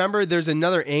you remember there's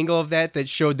another angle of that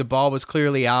showed the ball was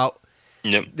clearly out.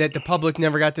 Yep. That the public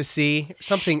never got to see.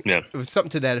 Something. Yep. It was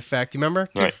something to that effect. You remember?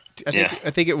 Right.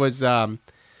 I think it was.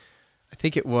 I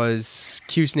think it was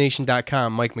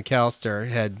CuseNation.com. Mike McAllister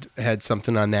had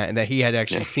something on that, and that he had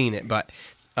actually seen it. But,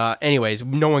 anyways,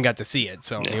 no one got to see it.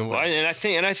 So,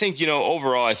 and I think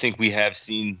overall, I think we have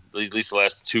seen, at least the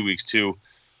last 2 weeks too.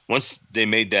 Once they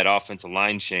made that offensive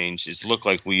line change, it's looked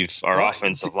like our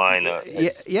offensive line.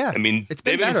 Yeah. I mean,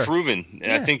 they've been improving,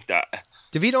 and I think that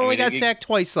DeVito only got sacked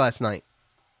twice last night,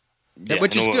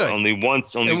 which is good. Only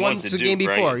once the game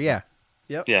before. Right? Yeah.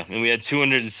 Yep. Yeah, and we had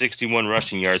 261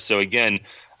 rushing yards. So again,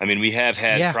 I mean, we have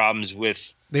had problems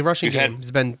with the rushing game.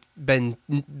 Has been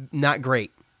not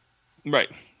great. Right.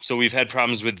 So we've had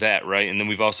problems with that, right? And then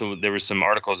there were some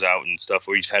articles out and stuff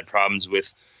where we've had problems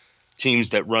with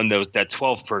teams that run that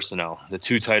 12 personnel, the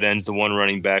 2 tight ends, the 1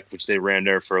 running back, which they ran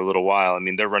there for a little while. I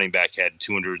mean, their running back had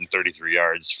 233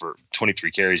 yards for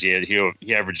 23 carries.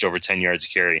 He averaged over 10 yards a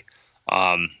carry.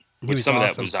 Some of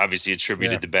that was obviously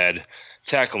attributed to bad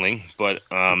tackling, but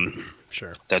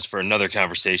sure, that's for another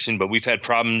conversation. But we've had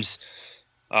problems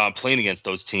playing against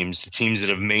those teams, the teams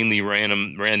that have mainly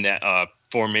ran that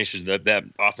formation, that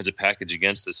offensive package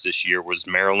against us this year was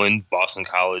Maryland, Boston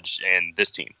College, and this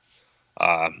team,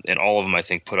 and all of them I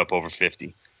think put up over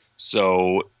 50.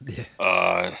 So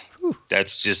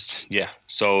that's just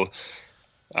So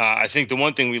I think the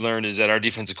one thing we learned is that our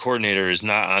defensive coordinator is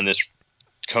not on this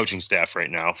coaching staff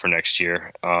right now for next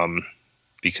year,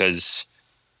 because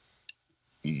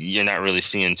you're not really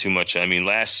seeing too much. I mean,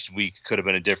 last week could have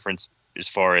been a difference as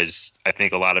far as I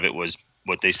think a lot of it was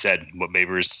what they said, what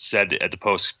Babers said at the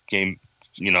post game,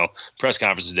 press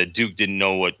conferences, that Duke didn't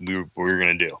know what we were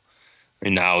going to do.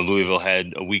 And now Louisville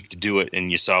had a week to do it,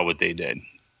 and you saw what they did.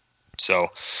 So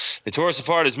they tore us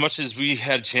apart as much as we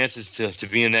had chances to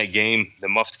be in that game. The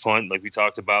muffed punt, like we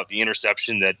talked about, the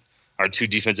interception that our two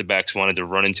defensive backs wanted to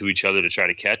run into each other to try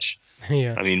to catch.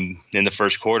 Yeah. I mean, in the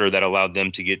first quarter, that allowed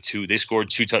them to get two. They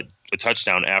scored a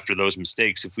touchdown after those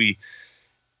mistakes. If we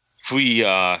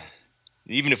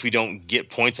even if we don't get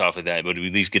points off of that, but we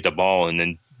at least get the ball and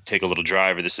then take a little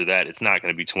drive or this or that, it's not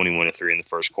going to be 21-3 in the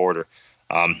first quarter.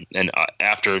 And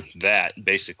after that,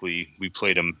 basically, we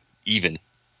played them even.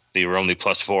 They were only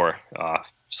 +4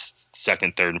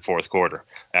 second, third, and fourth quarter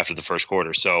after the first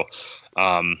quarter. So,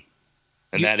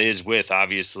 and that is with,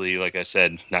 obviously, like I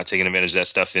said, not taking advantage of that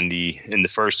stuff in the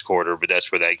first quarter, but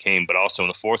that's where that came. But also in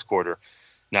the fourth quarter,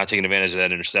 not taking advantage of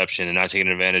that interception and not taking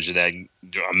advantage of that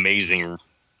amazing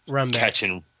catch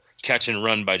and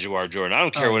run by Jawar Jordan. I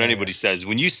don't care what anybody says.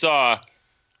 When you saw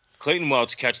Clayton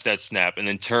Welch catch that snap and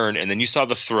then turn, and then you saw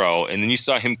the throw, and then you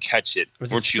saw him catch it,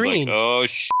 weren't you like, oh,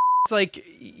 It's like,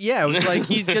 yeah, it was like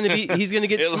he's gonna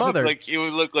get smothered. It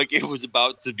would look like it was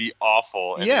about to be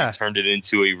awful, and he turned it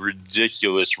into a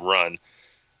ridiculous run,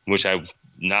 which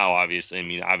obviously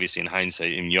in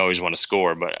hindsight, you always want to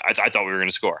score, but I thought we were going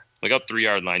to score. Like up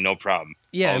 3-yard line, no problem.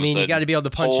 Yeah, you got to be able to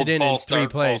punch it in 3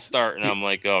 plays. False start, and I'm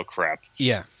like, oh crap.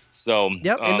 Yeah. So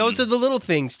yep, and those are the little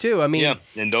things too. I mean,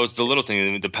 and those the little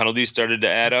things. The penalties started to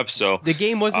add up. So the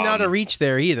game wasn't out of reach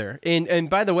there either. And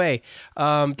by the way,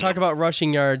 talk about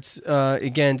rushing yards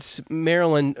against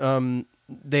Maryland.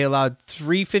 They allowed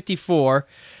 354,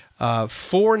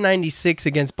 496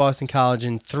 against Boston College,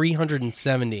 and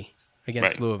 370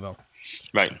 against Louisville.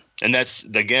 Right, and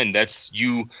that's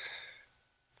you.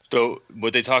 So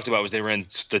what they talked about was they ran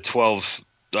the 12.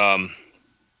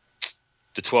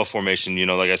 The 12 formation,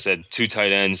 like I said, 2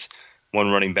 tight ends,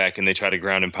 1 running back, and they try to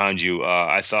ground and pound you.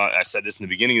 I said this in the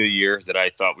beginning of the year that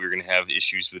I thought we were going to have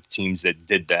issues with teams that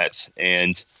did that.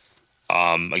 And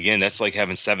again, that's like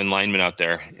having 7 linemen out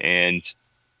there, and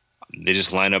they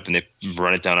just line up and they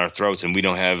run it down our throats. And we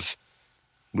don't have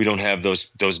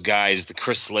those guys, the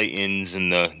Chris Slaytons and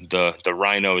the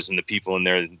Rhinos and the people in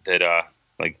there that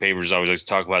like Babers always likes to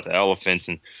talk about, the elephants,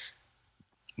 and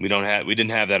we didn't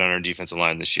have that on our defensive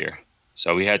line this year.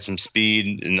 So we had some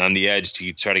speed and on the edge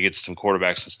to try to get to some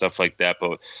quarterbacks and stuff like that.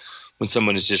 But when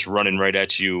someone is just running right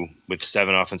at you with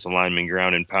 7 offensive linemen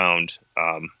ground and pound,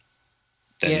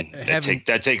 then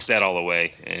that takes that all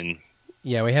away. And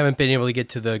yeah, we haven't been able to get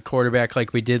to the quarterback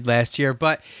like we did last year.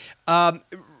 But to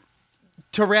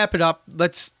wrap it up,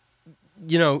 let's,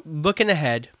 looking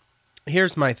ahead,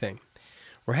 here's my thing.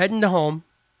 We're heading to home.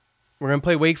 We're going to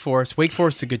play Wake Forest. Wake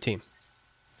Forest is a good team.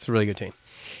 It's a really good team.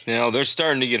 They're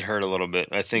starting to get hurt a little bit.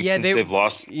 I think since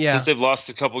they've lost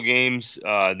a couple games,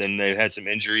 then they've had some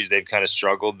injuries. They've kind of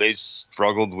struggled. They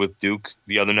struggled with Duke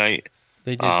the other night.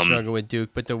 They did struggle with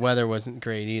Duke, but the weather wasn't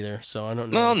great either, so I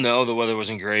don't know. Well, no, the weather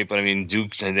wasn't great, but I mean,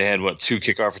 Duke, they had 2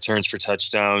 kickoff returns for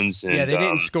touchdowns. And, they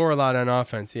didn't score a lot on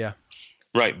offense, yeah.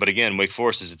 Right, but again, Wake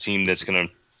Forest is a team that's going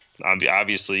to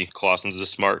obviously Clawson's a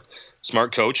smart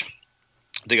coach.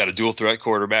 They got a dual threat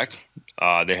quarterback.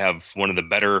 They have one of the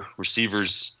better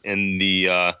receivers in the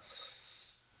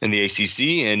ACC,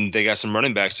 and they got some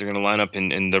running backs. They're going to line up,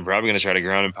 and they're probably going to try to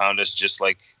ground and pound us just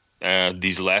like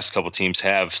these last couple teams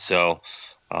have. So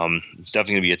it's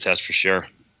definitely going to be a test for sure.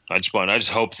 I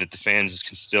just hope that the fans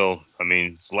can still. I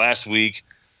mean, it's last week,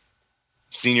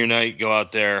 senior night. Go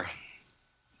out there,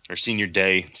 or senior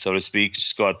day, so to speak.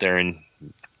 Just go out there and.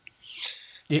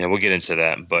 Yeah, we'll get into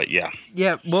that, but yeah.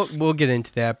 Yeah, we'll get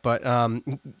into that, but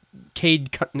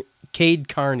Cade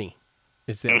Carney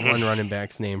is that one running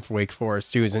back's name for Wake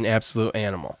Forest, who is an absolute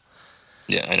animal.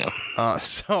 Yeah, I know.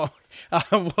 So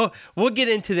we'll get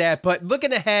into that, but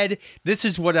looking ahead, this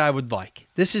is what I would like.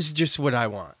 This is just what I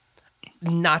want.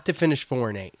 Not to finish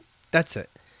 4-8. That's it.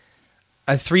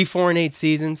 3 4-8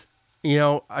 seasons.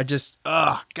 I just,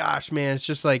 gosh, man, it's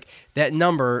just like that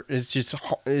number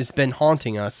has been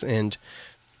haunting us, and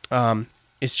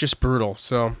it's just brutal.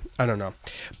 So I don't know,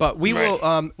 but we will.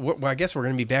 Well, I guess we're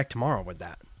going to be back tomorrow with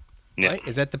that. Yeah. Right?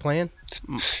 Is that the plan?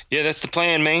 Yeah, that's the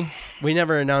plan, man. We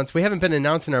never announced. We haven't been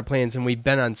announcing our plans, and we've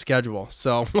been on schedule.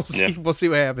 So we'll see. Yeah. We'll see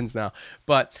what happens now.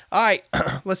 But all right,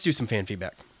 let's do some fan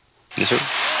feedback. Yes, sir.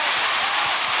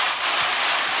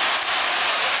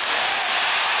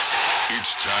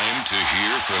 It's time to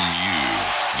hear from you,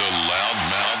 the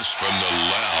loudmouths from the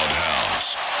Loud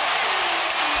House.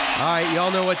 All right,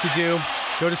 y'all know what to do.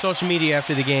 Go to social media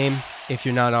after the game, if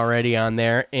you're not already on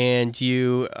there, and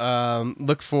you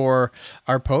look for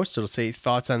our post. It'll say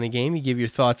thoughts on the game. You give your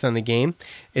thoughts on the game.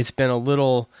 It's been a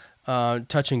little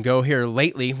touch and go here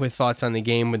lately with thoughts on the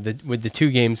game with the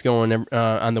 2 games going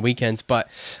on the weekends. But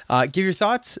give your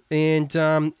thoughts, and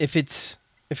if it's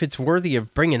if it's worthy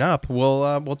of bringing up,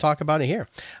 we'll talk about it here.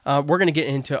 We're going to get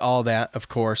into all that, of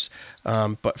course.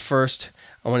 But first,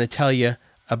 I want to tell you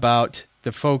about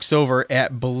the folks over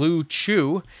at Blue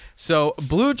Chew. So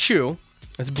Blue Chew,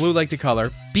 it's blue like the color,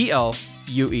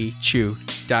 BLUE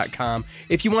Chew.com.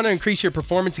 If you want to increase your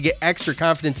performance and get extra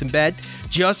confidence in bed,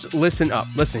 just listen up.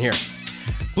 Listen here.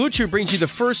 Blue Chew brings you the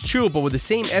first chewable with the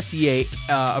same FDA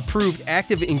approved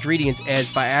active ingredients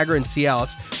as Viagra and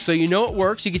Cialis, so you know it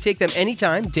works. You can take them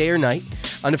anytime, day or night,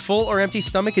 on a full or empty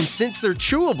stomach, and since they're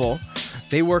chewable,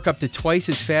 they work up to twice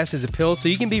as fast as a pill, so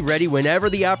you can be ready whenever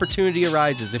the opportunity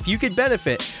arises. If you could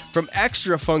benefit from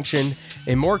extra function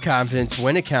and more confidence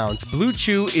when it counts, Blue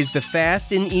Chew is the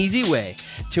fast and easy way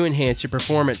to enhance your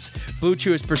performance. Blue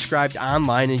Chew is prescribed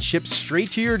online and shipped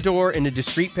straight to your door in a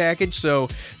discreet package, so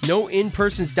no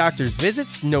in-person doctor's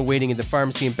visits, no waiting at the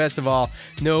pharmacy, and best of all,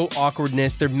 no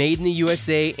awkwardness. They're made in the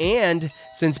USA, and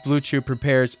since Blue Chew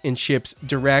prepares and ships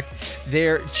direct,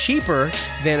 they're cheaper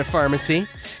than a pharmacy.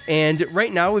 And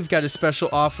right now, we've got a special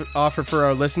offer for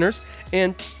our listeners.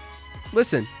 And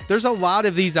listen, there's a lot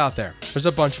of these out there. There's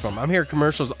a bunch of them. I'm hearing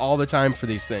commercials all the time for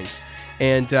these things.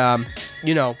 And,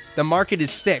 the market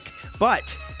is thick.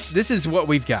 But this is what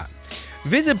we've got.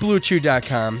 Visit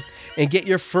BlueChew.com and get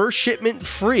your first shipment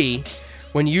free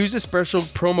when you use a special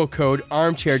promo code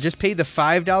Armchair. Just pay the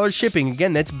 $5 shipping.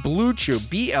 Again, that's Blue Chew,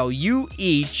 BLUE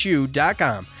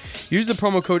Chew.com. Use the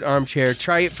promo code Armchair.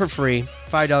 Try it for free.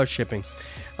 $5 shipping.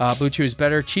 Blue Chew is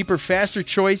better, cheaper, faster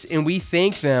choice, and we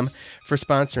thank them for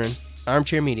sponsoring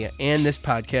Armchair Media and this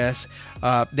podcast.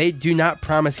 They do not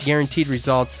promise guaranteed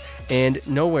results, and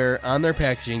nowhere on their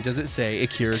packaging does it say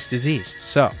it cures disease.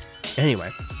 So, anyway,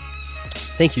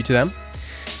 thank you to them.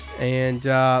 And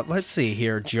let's see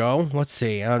here, Joe. Let's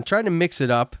see. I'm trying to mix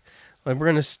it up. We're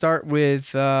going to start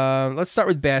with, let's start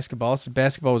with basketball. So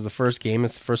basketball was the first game.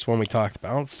 It's the first one we talked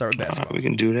about. Let's start with basketball. We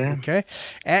can do that. Okay.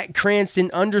 At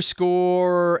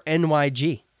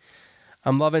Cranston_NYG.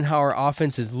 I'm loving how our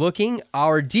offense is looking.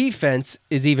 Our defense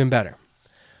is even better.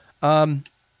 And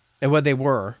what they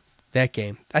were that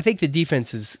game. I think the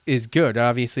defense is good.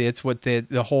 Obviously, it's what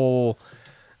the whole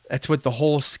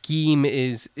scheme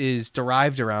is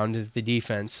derived around, is the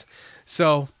defense.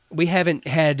 So we haven't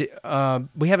played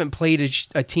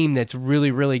a team that's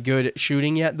really, really good at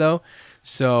shooting yet, though.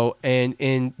 So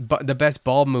and the best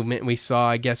ball movement we saw,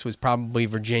 I guess, was probably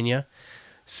Virginia.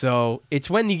 So it's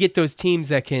when you get those teams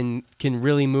that can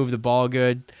really move the ball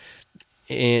good,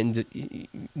 and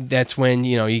that's when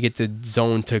you get the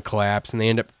zone to collapse, and they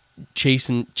end up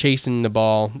chasing the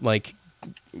ball like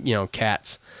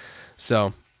cats.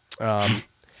 So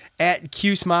at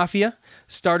Cuse Mafia,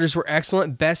 starters were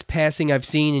excellent, best passing I've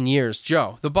seen in years.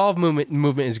 Joe, the ball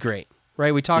movement is great,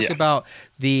 right? We talked about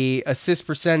the assist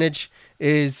percentage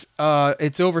is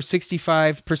it's over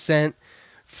 65%.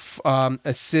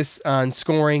 Assists on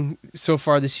scoring so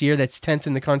far this year. That's 10th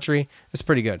in the country. That's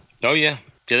pretty good. Oh yeah,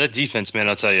 that defense, man.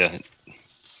 I'll tell you,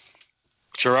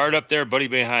 Gerard up there, Buddy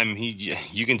Boeheim.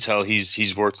 You can tell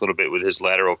he's worked a little bit with his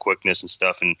lateral quickness and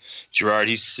stuff. And Gerard,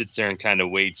 he sits there and kind of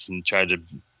waits and tries to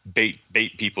bait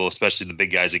people, especially the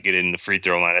big guys that get in the free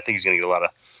throw line. I think he's going to get a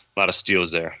lot of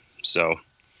steals there. So.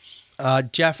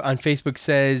 Jeff on Facebook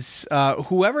says,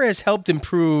 whoever has helped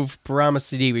improve Barama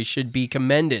Sidibe should be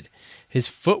commended. His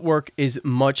footwork is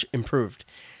much improved.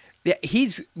 Yeah,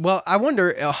 I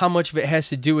wonder how much of it has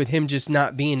to do with him just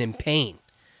not being in pain.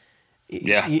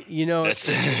 Yeah, that's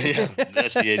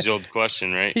the age-old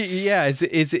question, right? Yeah,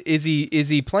 is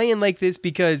he playing like this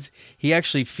because he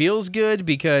actually feels good?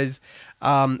 Because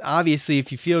obviously,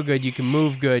 if you feel good, you can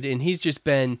move good, and he's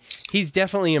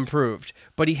definitely improved,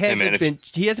 but he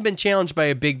hasn't been challenged by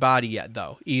a big body yet,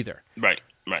 though, either. Right.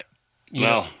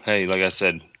 Well, hey, like I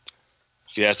said,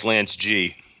 if you ask Lance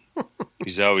G,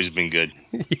 he's always been good.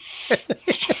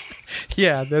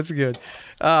 Yeah, that's good.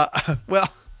 Well,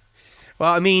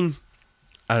 I mean,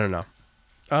 I don't know.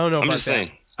 I'm about just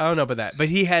saying. I don't know about that, but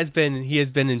he has been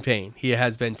in pain. He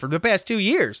has been for the past 2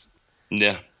 years.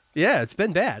 Yeah. Yeah, it's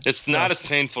been bad. It's not as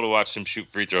painful to watch him shoot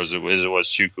free throws as it was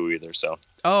Chuku either. So.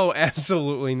 Oh,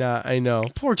 absolutely not. I know.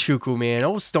 Poor Chuku, man.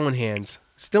 Old stone hands.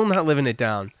 Still not living it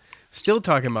down. Still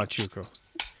talking about Chuku.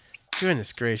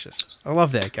 Goodness gracious. I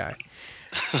love that guy.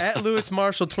 At Lewis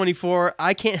Marshall 24,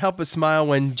 I can't help but smile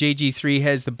when JG3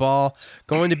 has the ball.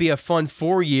 Going to be a fun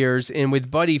 4 years, and with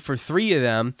Buddy for 3 of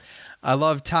them. I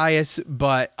love Tyus,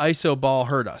 but ISO ball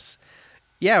hurt us.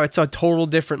 Yeah, it's a total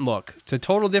different look.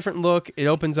 It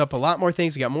opens up a lot more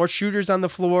things. We got more shooters on the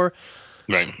floor.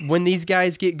 Right. When these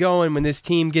guys get going, when this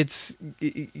team gets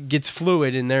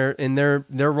fluid and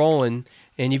they're rolling,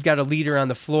 and you've got a leader on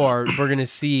the floor, we're gonna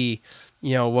see,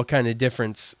 what kind of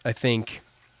difference I think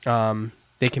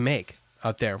they can make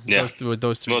out there. With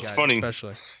those three it's guys, funny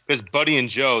especially because Buddy and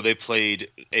Joe, they played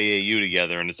AAU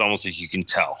together, and it's almost like you can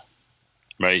tell,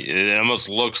 right? It almost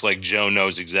looks like Joe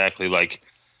knows exactly what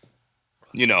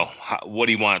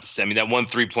he wants. I mean, that one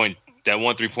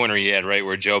 3-pointer he had, right,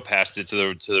 where Joe passed it to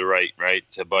the right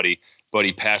to Buddy.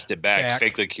 Buddy passed it back,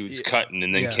 faked like he was cutting,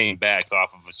 and then came back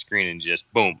off of a screen and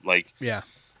just boom,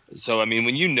 So I mean,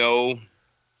 when you know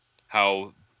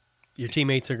how your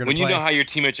teammates are going to when play. you know how your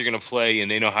teammates are going to play,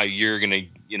 and they know how you're going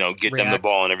to get them the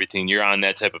ball and everything, you're on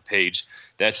that type of page.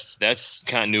 That's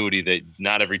continuity that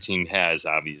not every team has.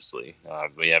 Obviously,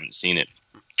 we haven't seen it.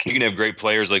 You can have great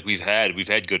players like we've had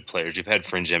good players, we've had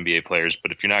fringe NBA players,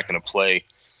 but if you're not going to play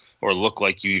or look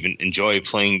like you even enjoy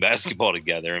playing basketball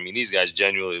together, I mean, these guys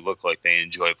genuinely look like they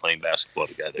enjoy playing basketball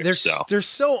together. They're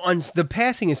the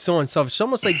passing is so unselfish. It's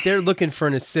almost like they're looking for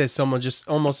an assist,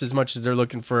 almost as much as they're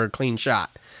looking for a clean shot.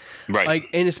 Right.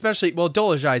 And especially,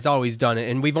 Dolezaj's always done it,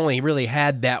 and we've only really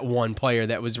had that one player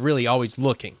that was really always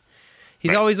looking.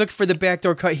 He's always looking for the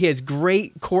backdoor cut. He has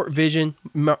great court vision.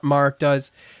 Mark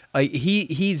does.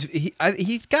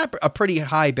 He's got a pretty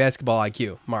high basketball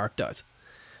IQ. Mark does.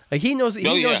 He knows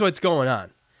what's going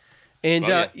on, and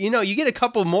you get a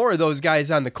couple more of those guys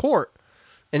on the court,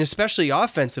 and especially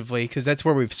offensively, because that's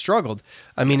where we've struggled.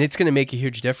 I mean, it's going to make a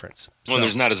huge difference. Well,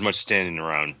 there's not as much standing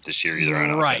around this year either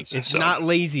on offense. It's not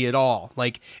lazy at all.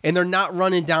 And they're not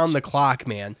running down the clock,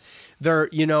 man. They're,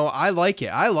 I like it.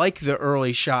 I like the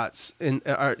early shots in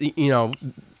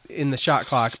the shot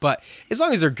clock, but as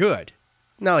long as they're good.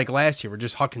 Not like last year, we're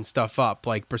just hucking stuff up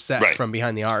like Brissett from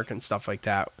behind the arc and stuff like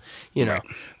that, Right.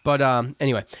 But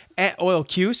anyway, at Oil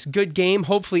Cuse, good game.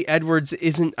 Hopefully Edwards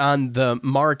isn't on the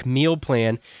Mark meal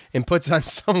plan and puts on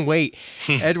some weight.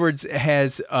 Edwards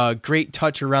has a great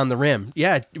touch around the rim.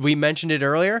 Yeah, we mentioned it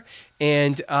earlier,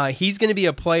 and he's going to be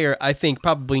a player I think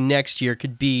probably next year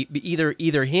could be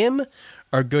either him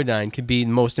or Goodine could be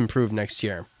most improved next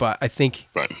year. But I think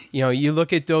you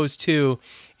look at those two.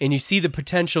 And you see the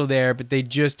potential there, but they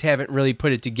just haven't really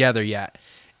put it together yet.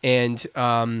 And,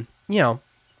 the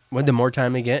more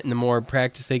time they get and the more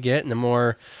practice they get and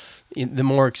the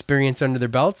more experience under their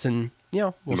belts, and,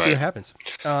 we'll see what happens.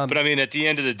 But, I mean, at the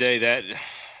end of the day,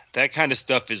 that kind of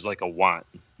stuff is like a want.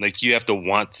 Like, you have to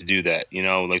want to do that,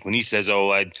 Like, when he says, I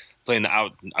like playing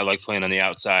on the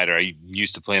outside, or I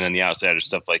used to playing on the outside or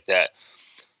stuff like that.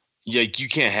 Yeah, you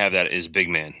can't have that as a big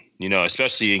man.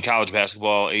 Especially in college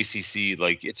basketball, ACC,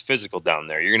 it's physical down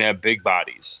there. You're going to have big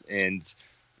bodies, and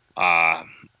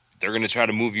they're going to try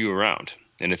to move you around.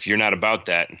 And if you're not about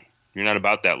that, you're not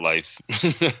about that life.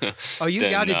 You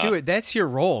got to do it. That's your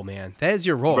role, man. That is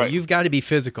your role. Right. You've got to be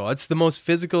physical. It's the most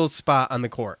physical spot on the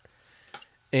court.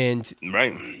 And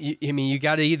you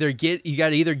got to either get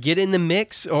in the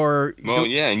mix or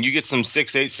and you get some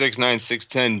 6'8", 6'9",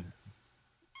 6'10"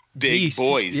 big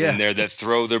boys in there that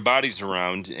throw their bodies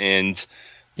around, and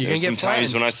there's some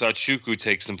times when I saw Chukwu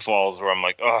take some falls where I'm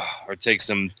like, or take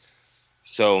some.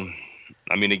 So,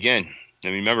 I mean,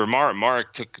 remember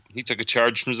Mark took a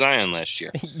charge from Zion last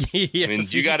year. Yes, I mean,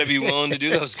 you got to be willing to do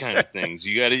those kind of things.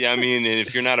 You got to. I mean, and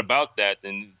if you're not about that,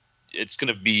 then it's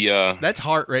going to be. That's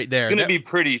heart right there. It's going to be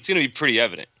pretty. It's going to be pretty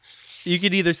evident. You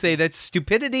could either say that's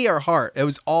stupidity or heart. It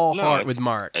was all heart with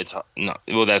Mark.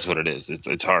 Well, that's what it is.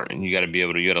 It's heart, and you got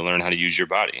to learn how to use your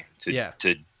body to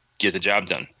get the job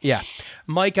done. Yeah.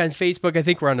 Mike on Facebook, I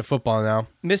think we're on to football now.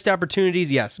 Missed opportunities,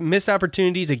 yes. Missed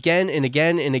opportunities again and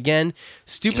again and again.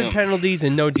 Stupid penalties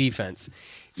and no defense.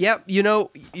 Yep,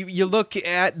 you look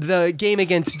at the game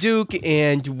against Duke,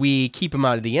 and we keep them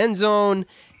out of the end zone.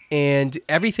 And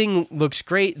everything looks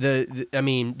great.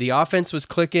 The offense was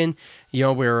clicking.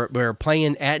 We're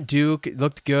playing at Duke. It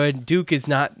looked good. Duke is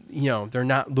not, they're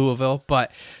not Louisville,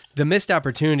 but the missed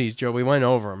opportunities, Joe, we went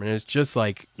over them, and it's just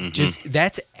like,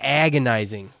 that's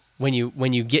agonizing when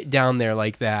you get down there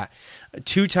like that.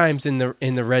 2 times in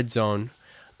the red zone,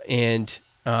 and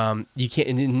you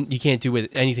can't do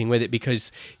anything with it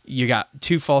because you got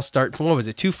 2 false starts. What was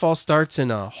it? 2 false starts and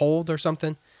a hold or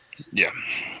something? Yeah.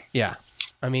 Yeah.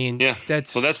 I mean, that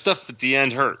stuff at the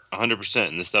end hurt 100%,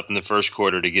 and the stuff in the first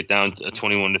quarter to get down to a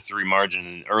 21-3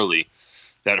 margin early,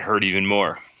 that hurt even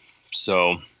more.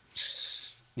 So,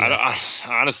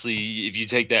 honestly, if you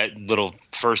take that little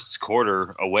first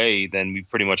quarter away, then we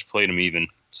pretty much played them even.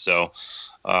 So,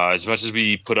 as much as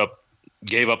we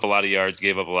gave up a lot of yards,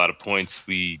 gave up a lot of points,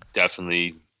 we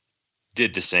definitely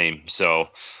did the same. So,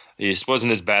 it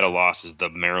wasn't as bad a loss as the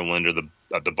Maryland or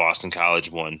the Boston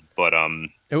College one, but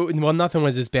nothing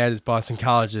was as bad as Boston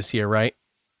College this year, right?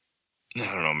 I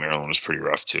don't know. Maryland was pretty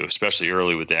rough too, especially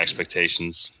early with the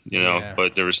expectations,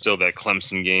 But there was still that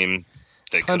Clemson game.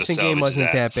 Clemson game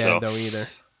wasn't that bad though either.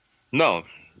 No, it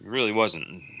really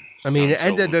wasn't. I mean,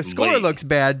 So the score late. looks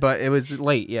bad, but it was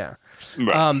late. Yeah.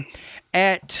 Right.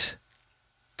 At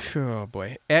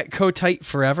Kotite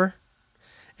Forever.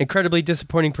 Incredibly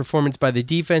disappointing performance by the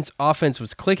defense. Offense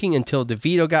was clicking until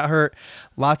DeVito got hurt.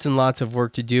 Lots and lots of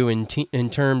work to do in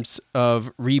terms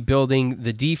of rebuilding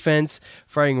the defense.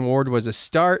 Firing Ward was a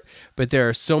start, but there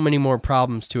are so many more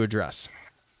problems to address.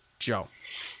 Joe.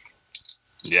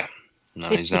 Yeah. No,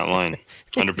 he's not lying.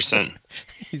 100%.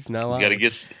 He's not You lying. got to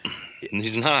get.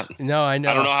 He's not. No, I know.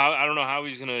 I don't know how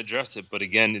he's going to address it. But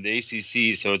again, the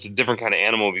ACC, so it's a different kind of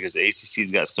animal because the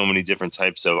ACC's got so many different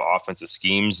types of offensive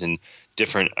schemes and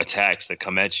different attacks that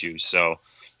come at you. So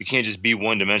you can't just be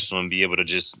one dimensional and be able to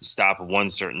just stop one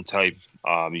certain type.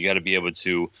 You got to be able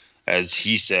to, as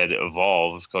he said,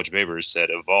 evolve. Coach Babers said,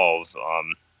 evolve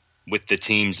with the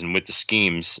teams and with the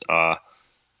schemes.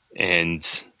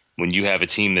 And when you have a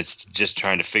team that's just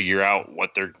trying to figure out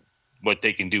what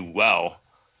they can do well,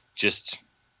 just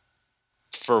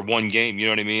for one game, you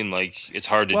know what I mean? Like it's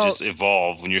hard to just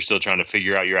evolve when you're still trying to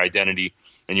figure out your identity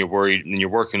and you're worried and you're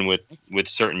working with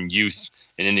certain youth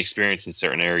and inexperience in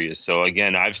certain areas. So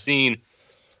again, I've seen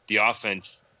the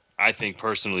offense, I think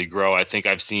personally grow. I think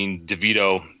I've seen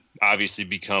DeVito obviously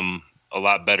become a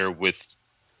lot better with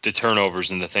the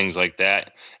turnovers and the things like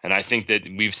that. And I think that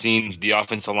we've seen the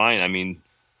offensive line. I mean,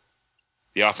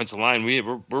 the offensive line,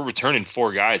 we're returning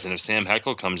 4 guys, and if Sam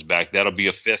Heckel comes back, that'll be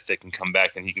a 5th that can come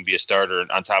back, and he can be a starter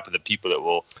on top of the people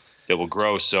that will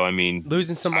grow. So I mean,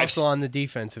 losing some muscle on the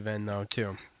defensive end though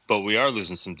too. But we are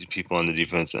losing some people on the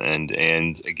defense end,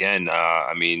 and again,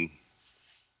 I mean,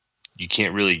 you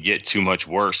can't really get too much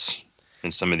worse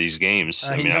in some of these games.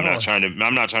 I mean, I'm not trying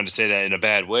to say that in a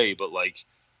bad way, but like,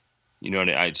 you know,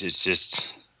 it's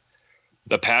just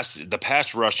the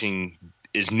pass rushing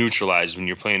is neutralized when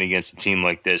you're playing against a team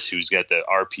like this who's got the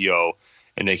RPO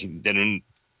and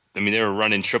they were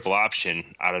running triple option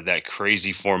out of that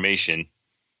crazy formation.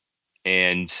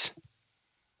 And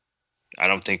I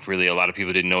don't think really a lot of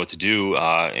people didn't know what to do.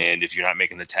 And if you're not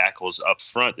making the tackles up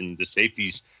front, then the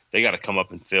safeties, they got to come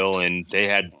up and fill. And they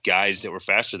had guys that were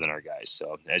faster than our guys.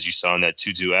 So as you saw in that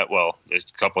Tutu Atwell, there's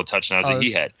a couple of touchdowns that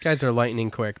he had. Guys are lightning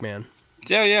quick, man.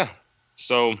 Yeah.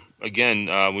 So again,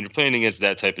 when you're playing against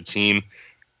that type of team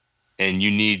and you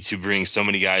need to bring so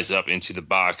many guys up into the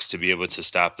box to be able to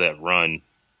stop that run,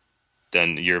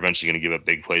 then you're eventually going to give up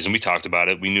big plays. And we talked about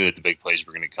it. We knew that the big plays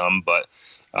were going to come, but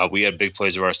we had big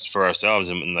plays for ourselves.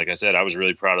 And like I said, I was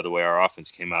really proud of the way our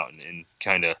offense came out and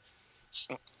kind of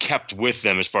kept with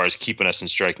them as far as keeping us in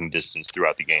striking distance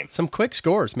throughout the game. Some quick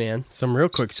scores, man. Some real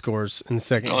quick scores in the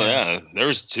second half. Yeah. There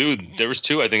was two,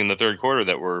 I think, in the third quarter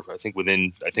that were, I think,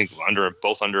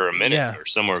 both under a minute or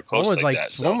somewhere close like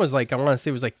that. So. One was like, I want to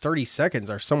say it was like 30 seconds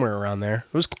or somewhere around there.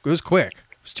 It was quick.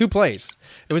 It was 2 plays.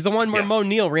 It was the one where Mo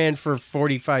Neal ran for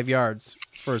 45 yards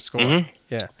for a score. Mm-hmm.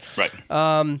 Yeah. Right.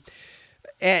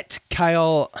 At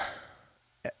Kyle.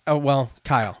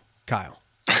 Kyle.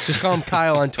 Just call him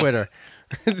Kyle on Twitter.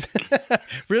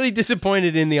 Really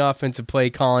disappointed in the offensive play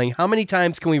calling. How many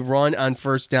times can we run on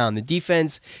first down? The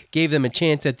defense gave them a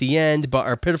chance at the end, but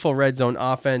our pitiful red zone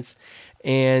offense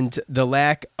and the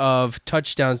lack of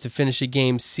touchdowns to finish a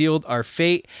game sealed our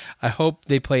fate. I hope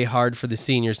they play hard for the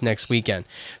seniors next weekend.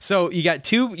 So you got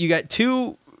two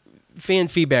fan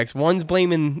feedbacks. One's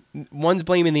blaming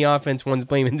the offense, one's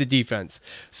blaming the defense.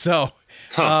 So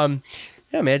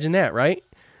imagine that, right?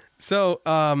 So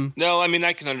no, I mean,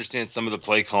 I can understand some of the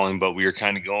play calling, but we were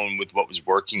kind of going with what was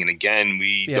working. And again,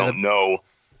 we don't know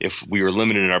if we were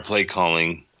limited in our play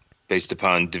calling based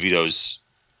upon DeVito's.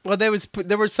 Well,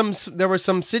 there were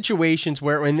some situations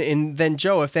where, and then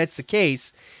Joe, if that's the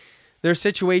case, there are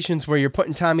situations where you're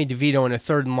putting Tommy DeVito in a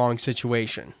 3rd and long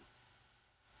situation.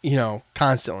 You know,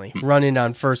 constantly running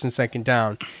on 1st and 2nd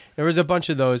down. There was a bunch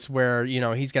of those where, you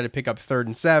know, he's got to pick up 3rd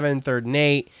and 7, 3rd and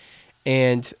 8,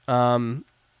 and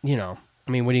you know,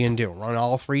 I mean, what are you gonna do? Run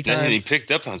all 3 times? And he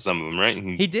picked up on some of them, right?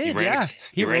 He did,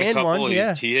 He ran a couple, one,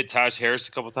 yeah. He hit Taj Harris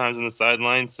a couple times on the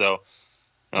sideline. So,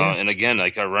 and again,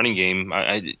 like our running game,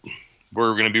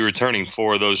 we're going to be returning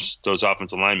 4 of those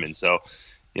offensive linemen. So,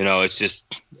 you know, it's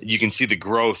just you can see the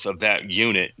growth of that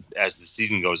unit as the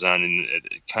season goes on, and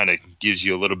it kind of gives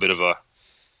you a little bit of a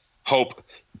hope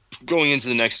going into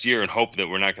the next year, and hope that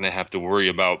we're not going to have to worry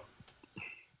about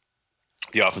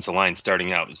the offensive line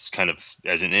starting out is kind of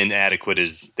as inadequate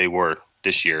as they were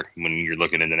this year when you're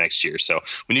looking into next year. So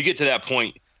when you get to that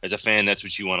point as a fan, that's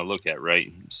what you want to look at, right?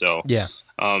 So yeah.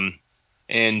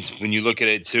 And when you look at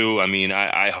it too, I mean,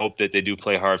 I hope that they do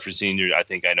play hard for seniors.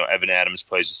 I know Evan Adams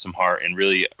plays with some heart, and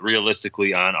really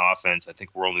realistically on offense, I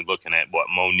think we're only looking at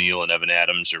Mo Neal and Evan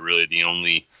Adams are really the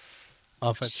only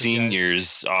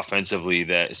seniors offensively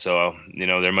that, so,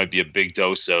 there might be a big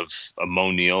dose of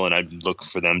Mo Neal, and I'd look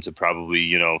for them to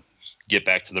probably, get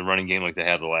back to the running game like they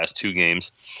had the last 2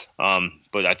 games.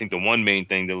 But I think the one main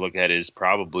thing to look at is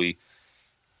probably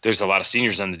there's a lot of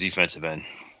seniors on the defensive end.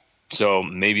 So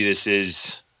maybe this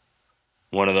is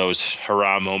one of those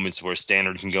hurrah moments where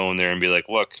Standard can go in there and be like,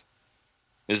 look,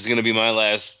 this is going to be my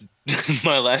last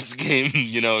game,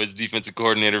 as defensive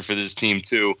coordinator for this team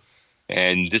too.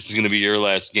 And this is going to be your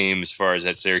last game as far as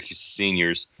at Syracuse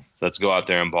seniors. Let's go out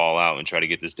there and ball out and try to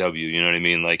get this W. You know what I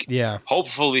mean? Like, yeah.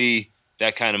 Hopefully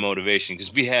that kind of motivation,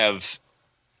 because we have,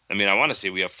 I want to say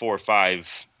we have 4 or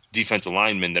 5 defensive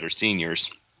linemen that are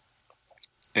seniors.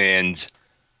 And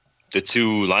the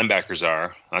 2 linebackers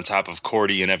are on top of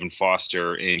Cordy and Evan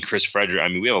Foster and Chris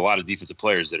Frederick. We have a lot of defensive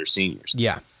players that are seniors.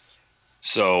 Yeah.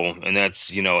 So, and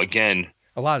that's, again,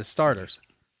 a lot of starters.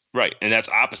 Right. And that's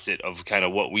opposite of kind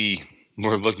of what we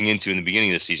were looking into in the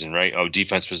beginning of the season, right? Oh,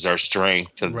 defense was our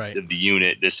strength of the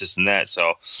unit, this and that.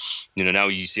 So, now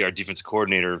you see our defensive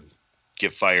coordinator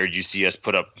get fired. You see us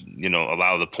put up,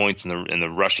 allow the points and the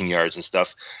rushing yards and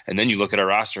stuff. And then you look at our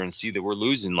roster and see that we're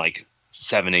losing like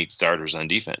 7-8 starters on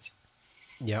defense.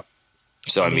 Yep.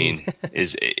 So, so you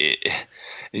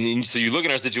look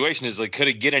at our situation is like, could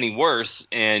it get any worse?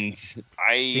 And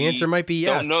the answer might be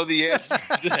yes. Don't know the answer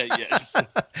to that, yes.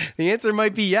 The answer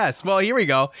might be yes. Well, here we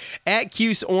go. At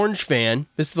Cuse Orange Fan.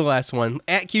 This is the last one.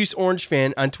 At Cuse Orange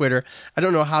Fan on Twitter. I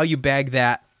don't know how you bag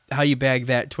that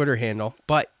Twitter handle,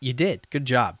 but you did. Good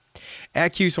job.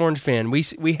 At Cuse Orange Fan.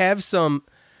 We have some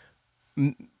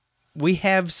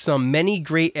many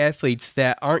great athletes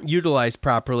that aren't utilized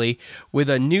properly. With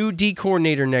a new D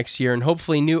coordinator next year and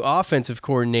hopefully new offensive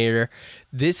coordinator,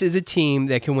 this is a team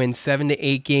that can win 7 to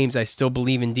 8 games. I still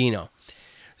believe in Dino.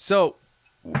 So,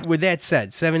 with that said,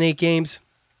 7-8 games.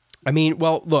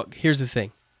 Well, look, here's the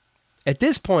thing. At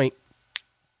this point,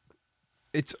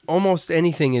 it's almost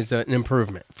anything is an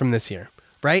improvement from this year,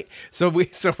 right? So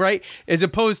right, as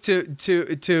opposed to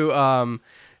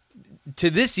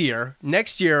this year,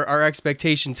 next year, our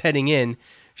expectations heading in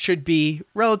should be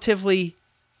relatively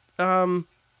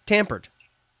tampered,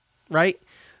 right?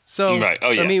 So, right.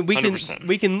 Oh, yeah. we 100%.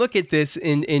 we can look at this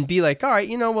and be like, all right,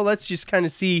 let's just kind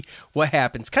of see what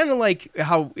happens. Kind of like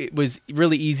how it was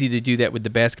really easy to do that with the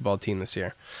basketball team this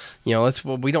year.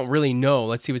 We don't really know.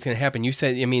 Let's see what's going to happen. You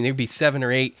said, there'd be 7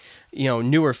 or 8,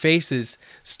 newer faces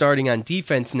starting on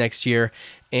defense next year.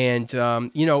 And,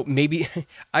 maybe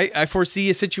I foresee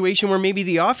a situation where maybe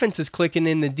the offense is clicking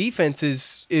and the defense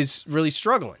is really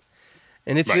struggling.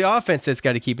 And it's the offense that's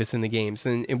got to keep us in the games.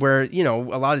 And where,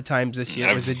 a lot of times this year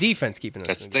it was the defense keeping us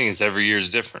That's in the thing is every year is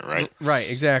different, right? Right,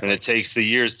 exactly. And it takes the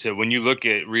years to, when you look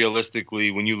at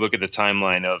the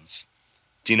timeline of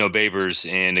Dino Babers,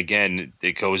 and again,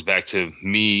 it goes back to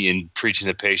me and preaching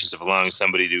the patience of allowing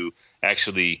somebody to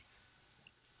actually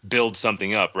build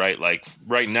something up, right? Like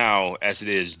right now, as it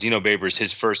is, Dino Babers,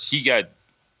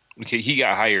 he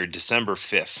got hired December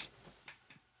 5th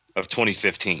of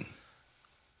 2015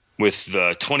 with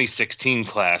the 2016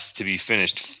 class to be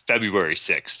finished February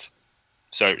 6th.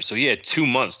 So he had 2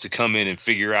 months to come in and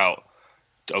figure out,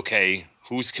 okay,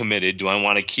 who's committed? Do I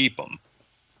want to keep them?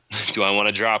 Do I want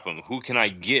to drop them? Who can I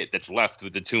get that's left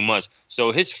with the 2 months?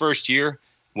 So his first year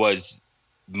was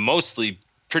mostly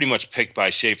pretty much picked by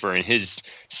Schaefer and his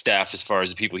staff as far as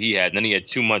the people he had. And then he had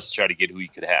 2 months to try to get who he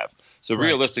could have. So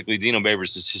realistically, Dino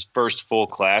Babers, his first full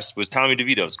class was Tommy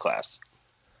DeVito's class.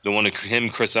 The one of him,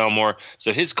 Chris Elmore.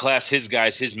 So his class, his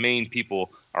guys, his main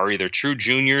people are either true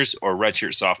juniors or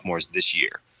redshirt sophomores this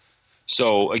year.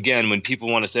 So again, when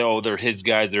people want to say, oh, they're his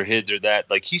guys, they're his or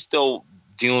that, like he's still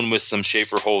dealing with some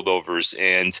Schaefer holdovers.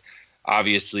 And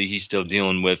obviously he's still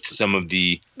dealing with some of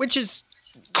the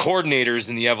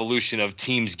coordinators in the evolution of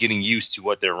teams getting used to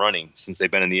what they're running since they've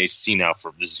been in the ACC now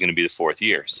for this is going to be the 4th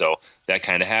year. So that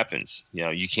kind of happens.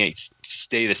 You can't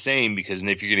stay the same because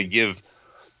if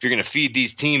you're going to feed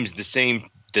these teams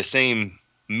the same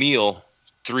meal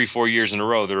 3-4 years in a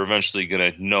row, they're eventually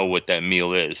going to know what that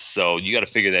meal is. So you got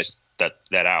to figure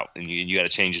that out, and you got to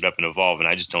change it up and evolve. And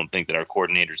I just don't think that our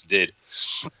coordinators did.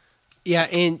 Yeah,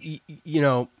 and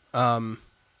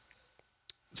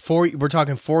we're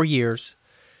talking 4 years.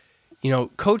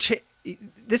 Coach,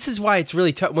 this is why it's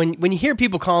really tough when you hear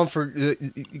people calling for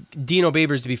Dino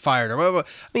Babers to be fired or whatever.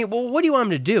 What do you want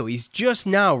him to do? He's just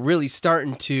now really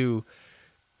starting to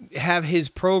have his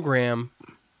program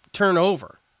turn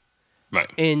over. Right.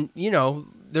 And,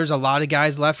 there's a lot of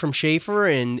guys left from Schaefer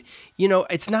and,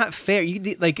 it's not fair.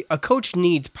 A coach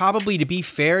needs probably to be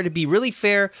really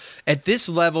fair at this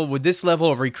level with this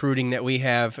level of recruiting that we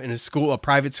have in a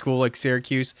private school like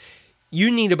Syracuse.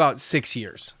 You need about 6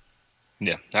 years.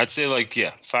 Yeah, I'd say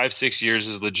 5-6 years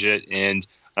is legit. And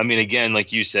I mean, again,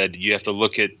 like you said, you have to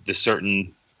look at the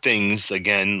certain things.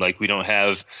 Again, like we don't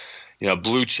have,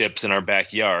 blue chips in our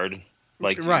backyard.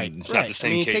 Like it's not the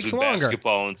same case with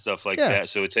basketball and stuff like that.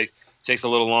 So it takes a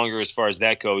little longer as far as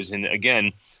that goes. And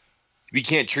again, we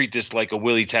can't treat this like a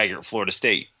Willie Taggart Florida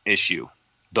State issue.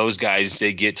 Those guys,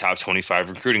 they get top 25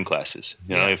 recruiting classes.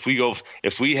 If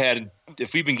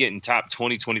we've been getting top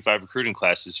 20, 25 recruiting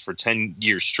classes for 10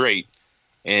 years straight,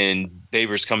 and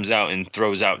Babers comes out and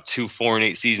throws out 2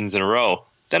 4-8 seasons in a row,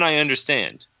 then I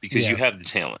understand because you have the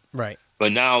talent. Right.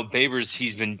 But now Babers,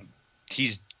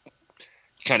 he's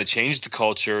kind of changed the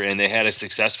culture, and they had a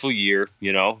successful year,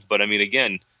 But I mean,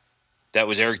 again, that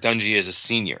was Eric Dungey as a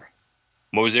senior.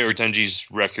 What was Eric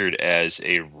Dungey's record as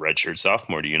a redshirt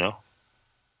sophomore? Do you know?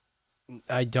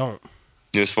 I don't.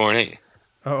 It was 4-8.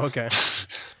 Oh, okay.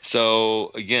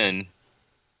 So again,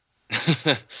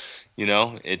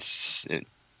 it's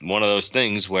one of those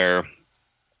things where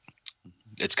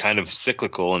it's kind of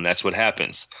cyclical, and that's what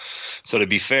happens. So to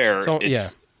be fair,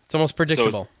 it's almost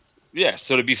predictable.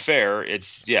 So to be fair,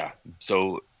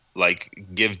 So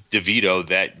give DeVito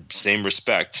that same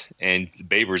respect and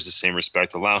Babers the same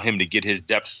respect. Allow him to get his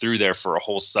depth through there for a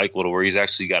whole cycle to where he's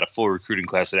actually got a full recruiting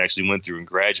class that actually went through and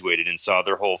graduated and saw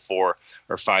their whole 4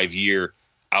 or 5 year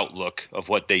outlook of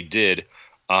what they did.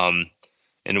 And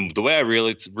the way I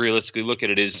realistically look at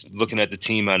it is looking at the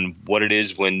team on what it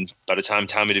is when by the time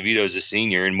Tommy DeVito is a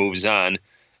senior and moves on.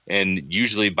 And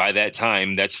usually by that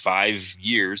time, that's 5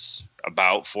 years,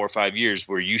 about 4 or 5 years,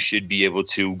 where you should be able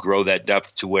to grow that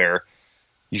depth to where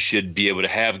you should be able to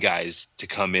have guys to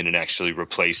come in and actually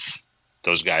replace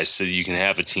those guys so you can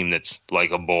have a team that's like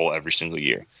a bowl every single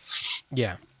year.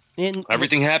 Yeah.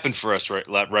 Everything happened for us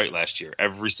right last year.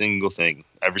 Every single thing.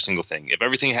 If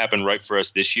everything happened right for us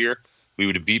this year, we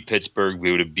would have beat Pittsburgh, we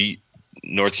would have beat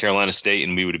North Carolina State,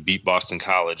 and we would have beat Boston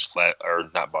College,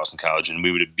 and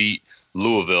we would have beat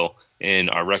Louisville, and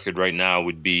our record right now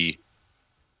would be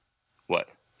what?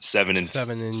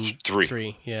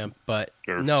 7-3. Yeah, but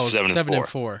or no,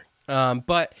 7-4.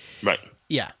 But right.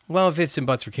 Yeah. Well, if ifs and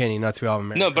buts for Kenny, not to all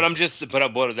Americans. No, but I'm just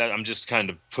kind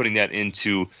of putting that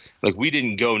into we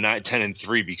didn't go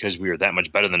 10-3 because we were that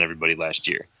much better than everybody last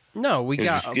year. No,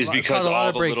 because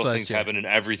all the little things happened and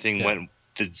everything went.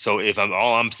 So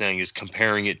all I'm saying is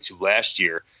comparing it to last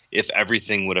year, if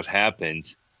everything would have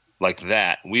happened like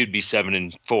that, we would be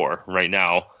 7-4 right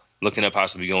now, looking at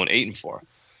possibly going 8-4.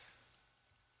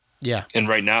 Yeah, and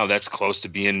right now that's close to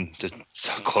being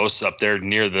close up there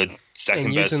near the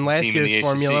second best team in the ACC. Using last year's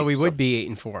formula, we would be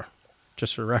 8-4.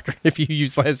 Just for record, if you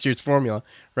use last year's formula,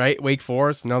 right? Wake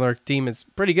Forest, another team is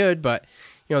pretty good, but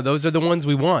those are the ones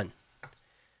we won.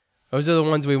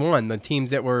 The teams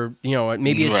that were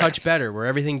maybe a touch better, where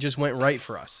everything just went right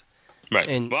for us. Right.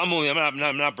 And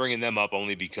I'm not bringing them up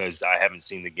only because I haven't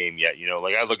seen the game yet.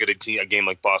 I look at a game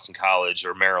like Boston College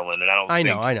or Maryland, and I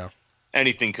know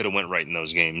anything could have went right in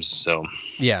those games. So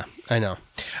yeah, I know.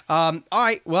 All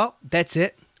right, well, that's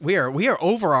it. We are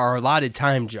over our allotted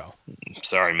time, Joe.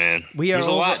 Sorry, man. There's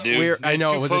a lot, dude. I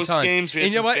know, it was a ton. Games, we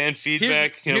had some fan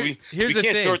feedback. We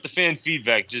can't short the fan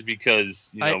feedback just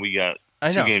because we got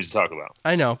 2 games to talk about.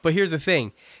 I know, but here's the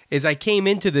thing: is I came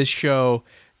into this show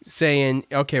saying,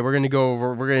 okay, we're going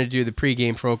to do the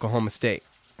pregame for Oklahoma State.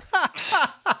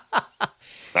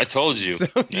 I told you. So,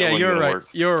 yeah, you're right.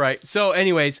 You're right. So,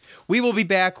 anyways, we will be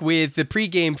back with the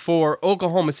pregame for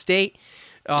Oklahoma State.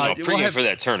 Pregame for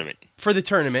that tournament. For the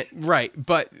tournament, right?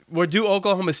 But we'll do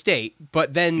Oklahoma State,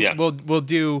 but then we'll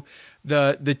do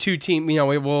the 2 team.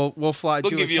 We'll fly.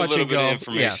 We'll give you a little bit of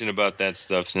information about that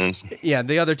stuff, since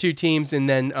the other 2 teams, and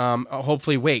then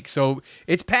hopefully Wake. So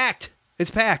it's packed.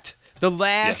 It's packed. The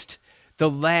last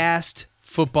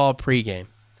football pregame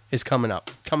is coming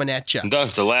at you.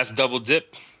 The last double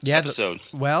dip episode.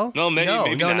 Maybe not.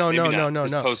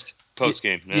 Post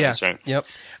game. Yeah, that's right. Yep.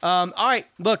 All right.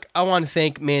 Look, I want to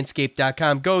thank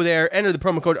manscaped.com. Go there, enter the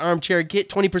promo code armchair, get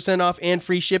 20% off and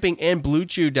free shipping, and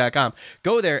bluechew.com.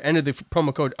 Go there, enter the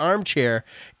promo code armchair,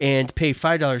 and pay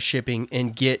 $5 shipping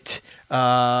and get,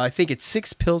 I think it's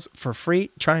 6 pills for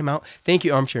free. Try them out. Thank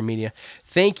you, Armchair Media.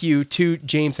 Thank you to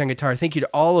James on guitar. Thank you to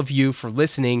all of you for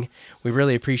listening. We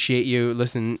really appreciate you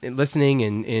listening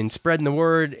and spreading the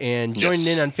word and joining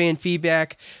in on fan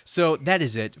feedback. So that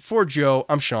is it. For Joe,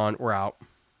 I'm Sean. We're out.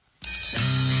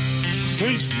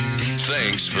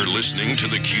 Thanks for listening to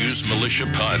the Q's Militia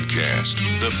Podcast,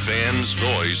 the fan's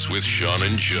voice with Sean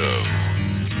and Joe.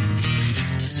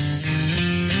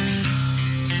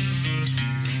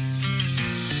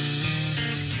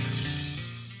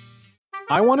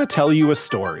 I want to tell you a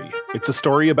story. It's a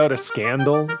story about a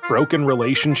scandal, broken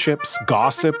relationships,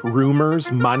 gossip,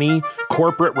 rumors, money,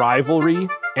 corporate rivalry,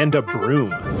 and a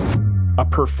broom. A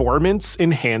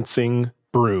performance-enhancing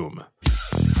broom.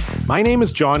 My name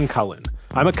is John Cullen.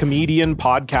 I'm a comedian,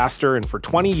 podcaster, and for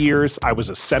 20 years, I was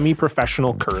a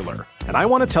semi-professional curler. And I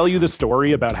want to tell you the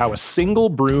story about how a single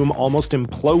broom almost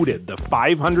imploded the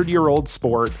 500-year-old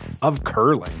sport of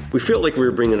curling. We felt like we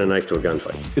were bringing a knife to a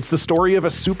gunfight. It's the story of a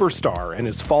superstar and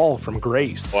his fall from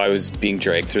grace. I was being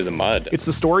dragged through the mud. It's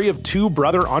the story of two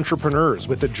brother entrepreneurs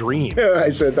with a dream. I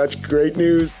said, that's great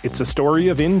news. It's a story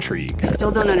of intrigue. I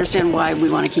still don't understand why we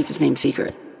want to keep his name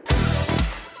secret.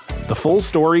 The full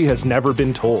story has never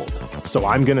been told, so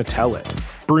I'm going to tell it.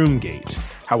 Broomgate,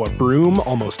 how a broom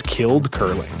almost killed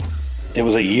curling. It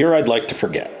was a year I'd like to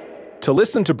forget. To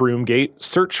listen to Broomgate,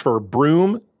 search for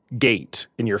Broomgate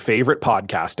in your favorite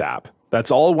podcast app.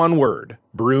 That's all one word,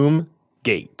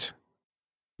 Broomgate.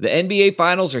 The NBA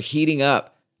Finals are heating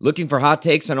up. Looking for hot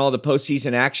takes on all the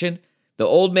postseason action? The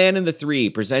Old Man and the Three,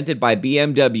 presented by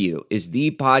BMW, is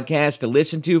the podcast to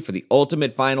listen to for the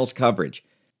ultimate finals coverage.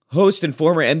 Host and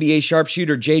former NBA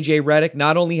sharpshooter JJ Redick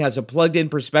not only has a plugged-in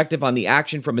perspective on the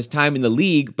action from his time in the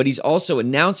league, but he's also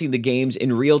announcing the games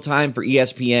in real time for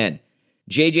ESPN.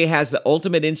 JJ has the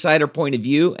ultimate insider point of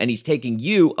view, and he's taking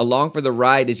you along for the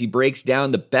ride as he breaks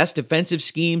down the best defensive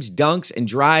schemes, dunks, and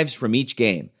drives from each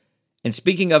game. And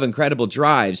speaking of incredible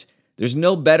drives, there's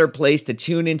no better place to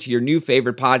tune into your new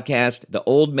favorite podcast, The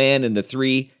Old Man and the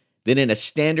Three, than in a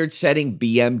standard-setting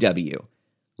BMW.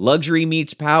 Luxury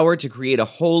meets power to create a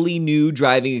wholly new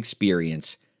driving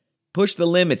experience. Push the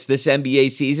limits this NBA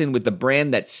season with the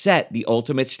brand that set the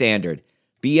ultimate standard.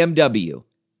 BMW,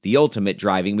 the ultimate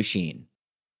driving machine.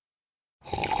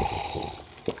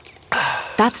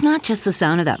 That's not just the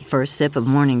sound of that first sip of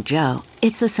Morning Joe.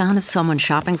 It's the sound of someone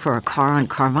shopping for a car on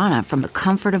Carvana from the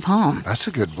comfort of home. That's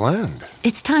a good blend.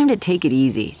 It's time to take it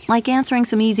easy, like answering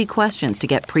some easy questions to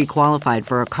get pre-qualified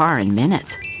for a car in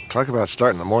minutes. Talk about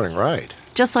starting the morning right.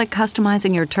 Just like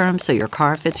customizing your terms so your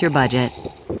car fits your budget.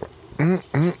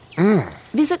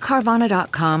 Visit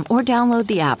Carvana.com or download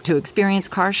the app to experience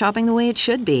car shopping the way it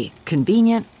should be.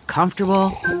 Convenient,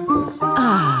 comfortable.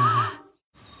 Ah.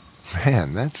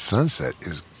 Man, that sunset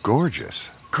is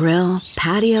gorgeous. Grill,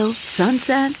 patio,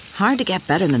 sunset. Hard to get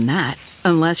better than that.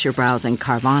 Unless you're browsing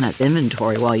Carvana's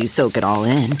inventory while you soak it all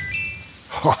in.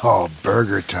 Oh,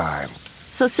 burger time.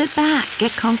 So sit back,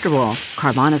 get comfortable.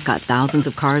 Carvana's got thousands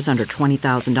of cars under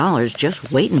 $20,000 just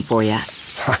waiting for you.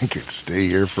 I could stay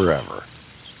here forever.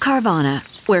 Carvana,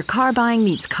 where car buying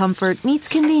meets comfort meets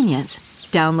convenience.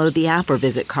 Download the app or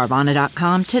visit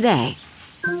Carvana.com today.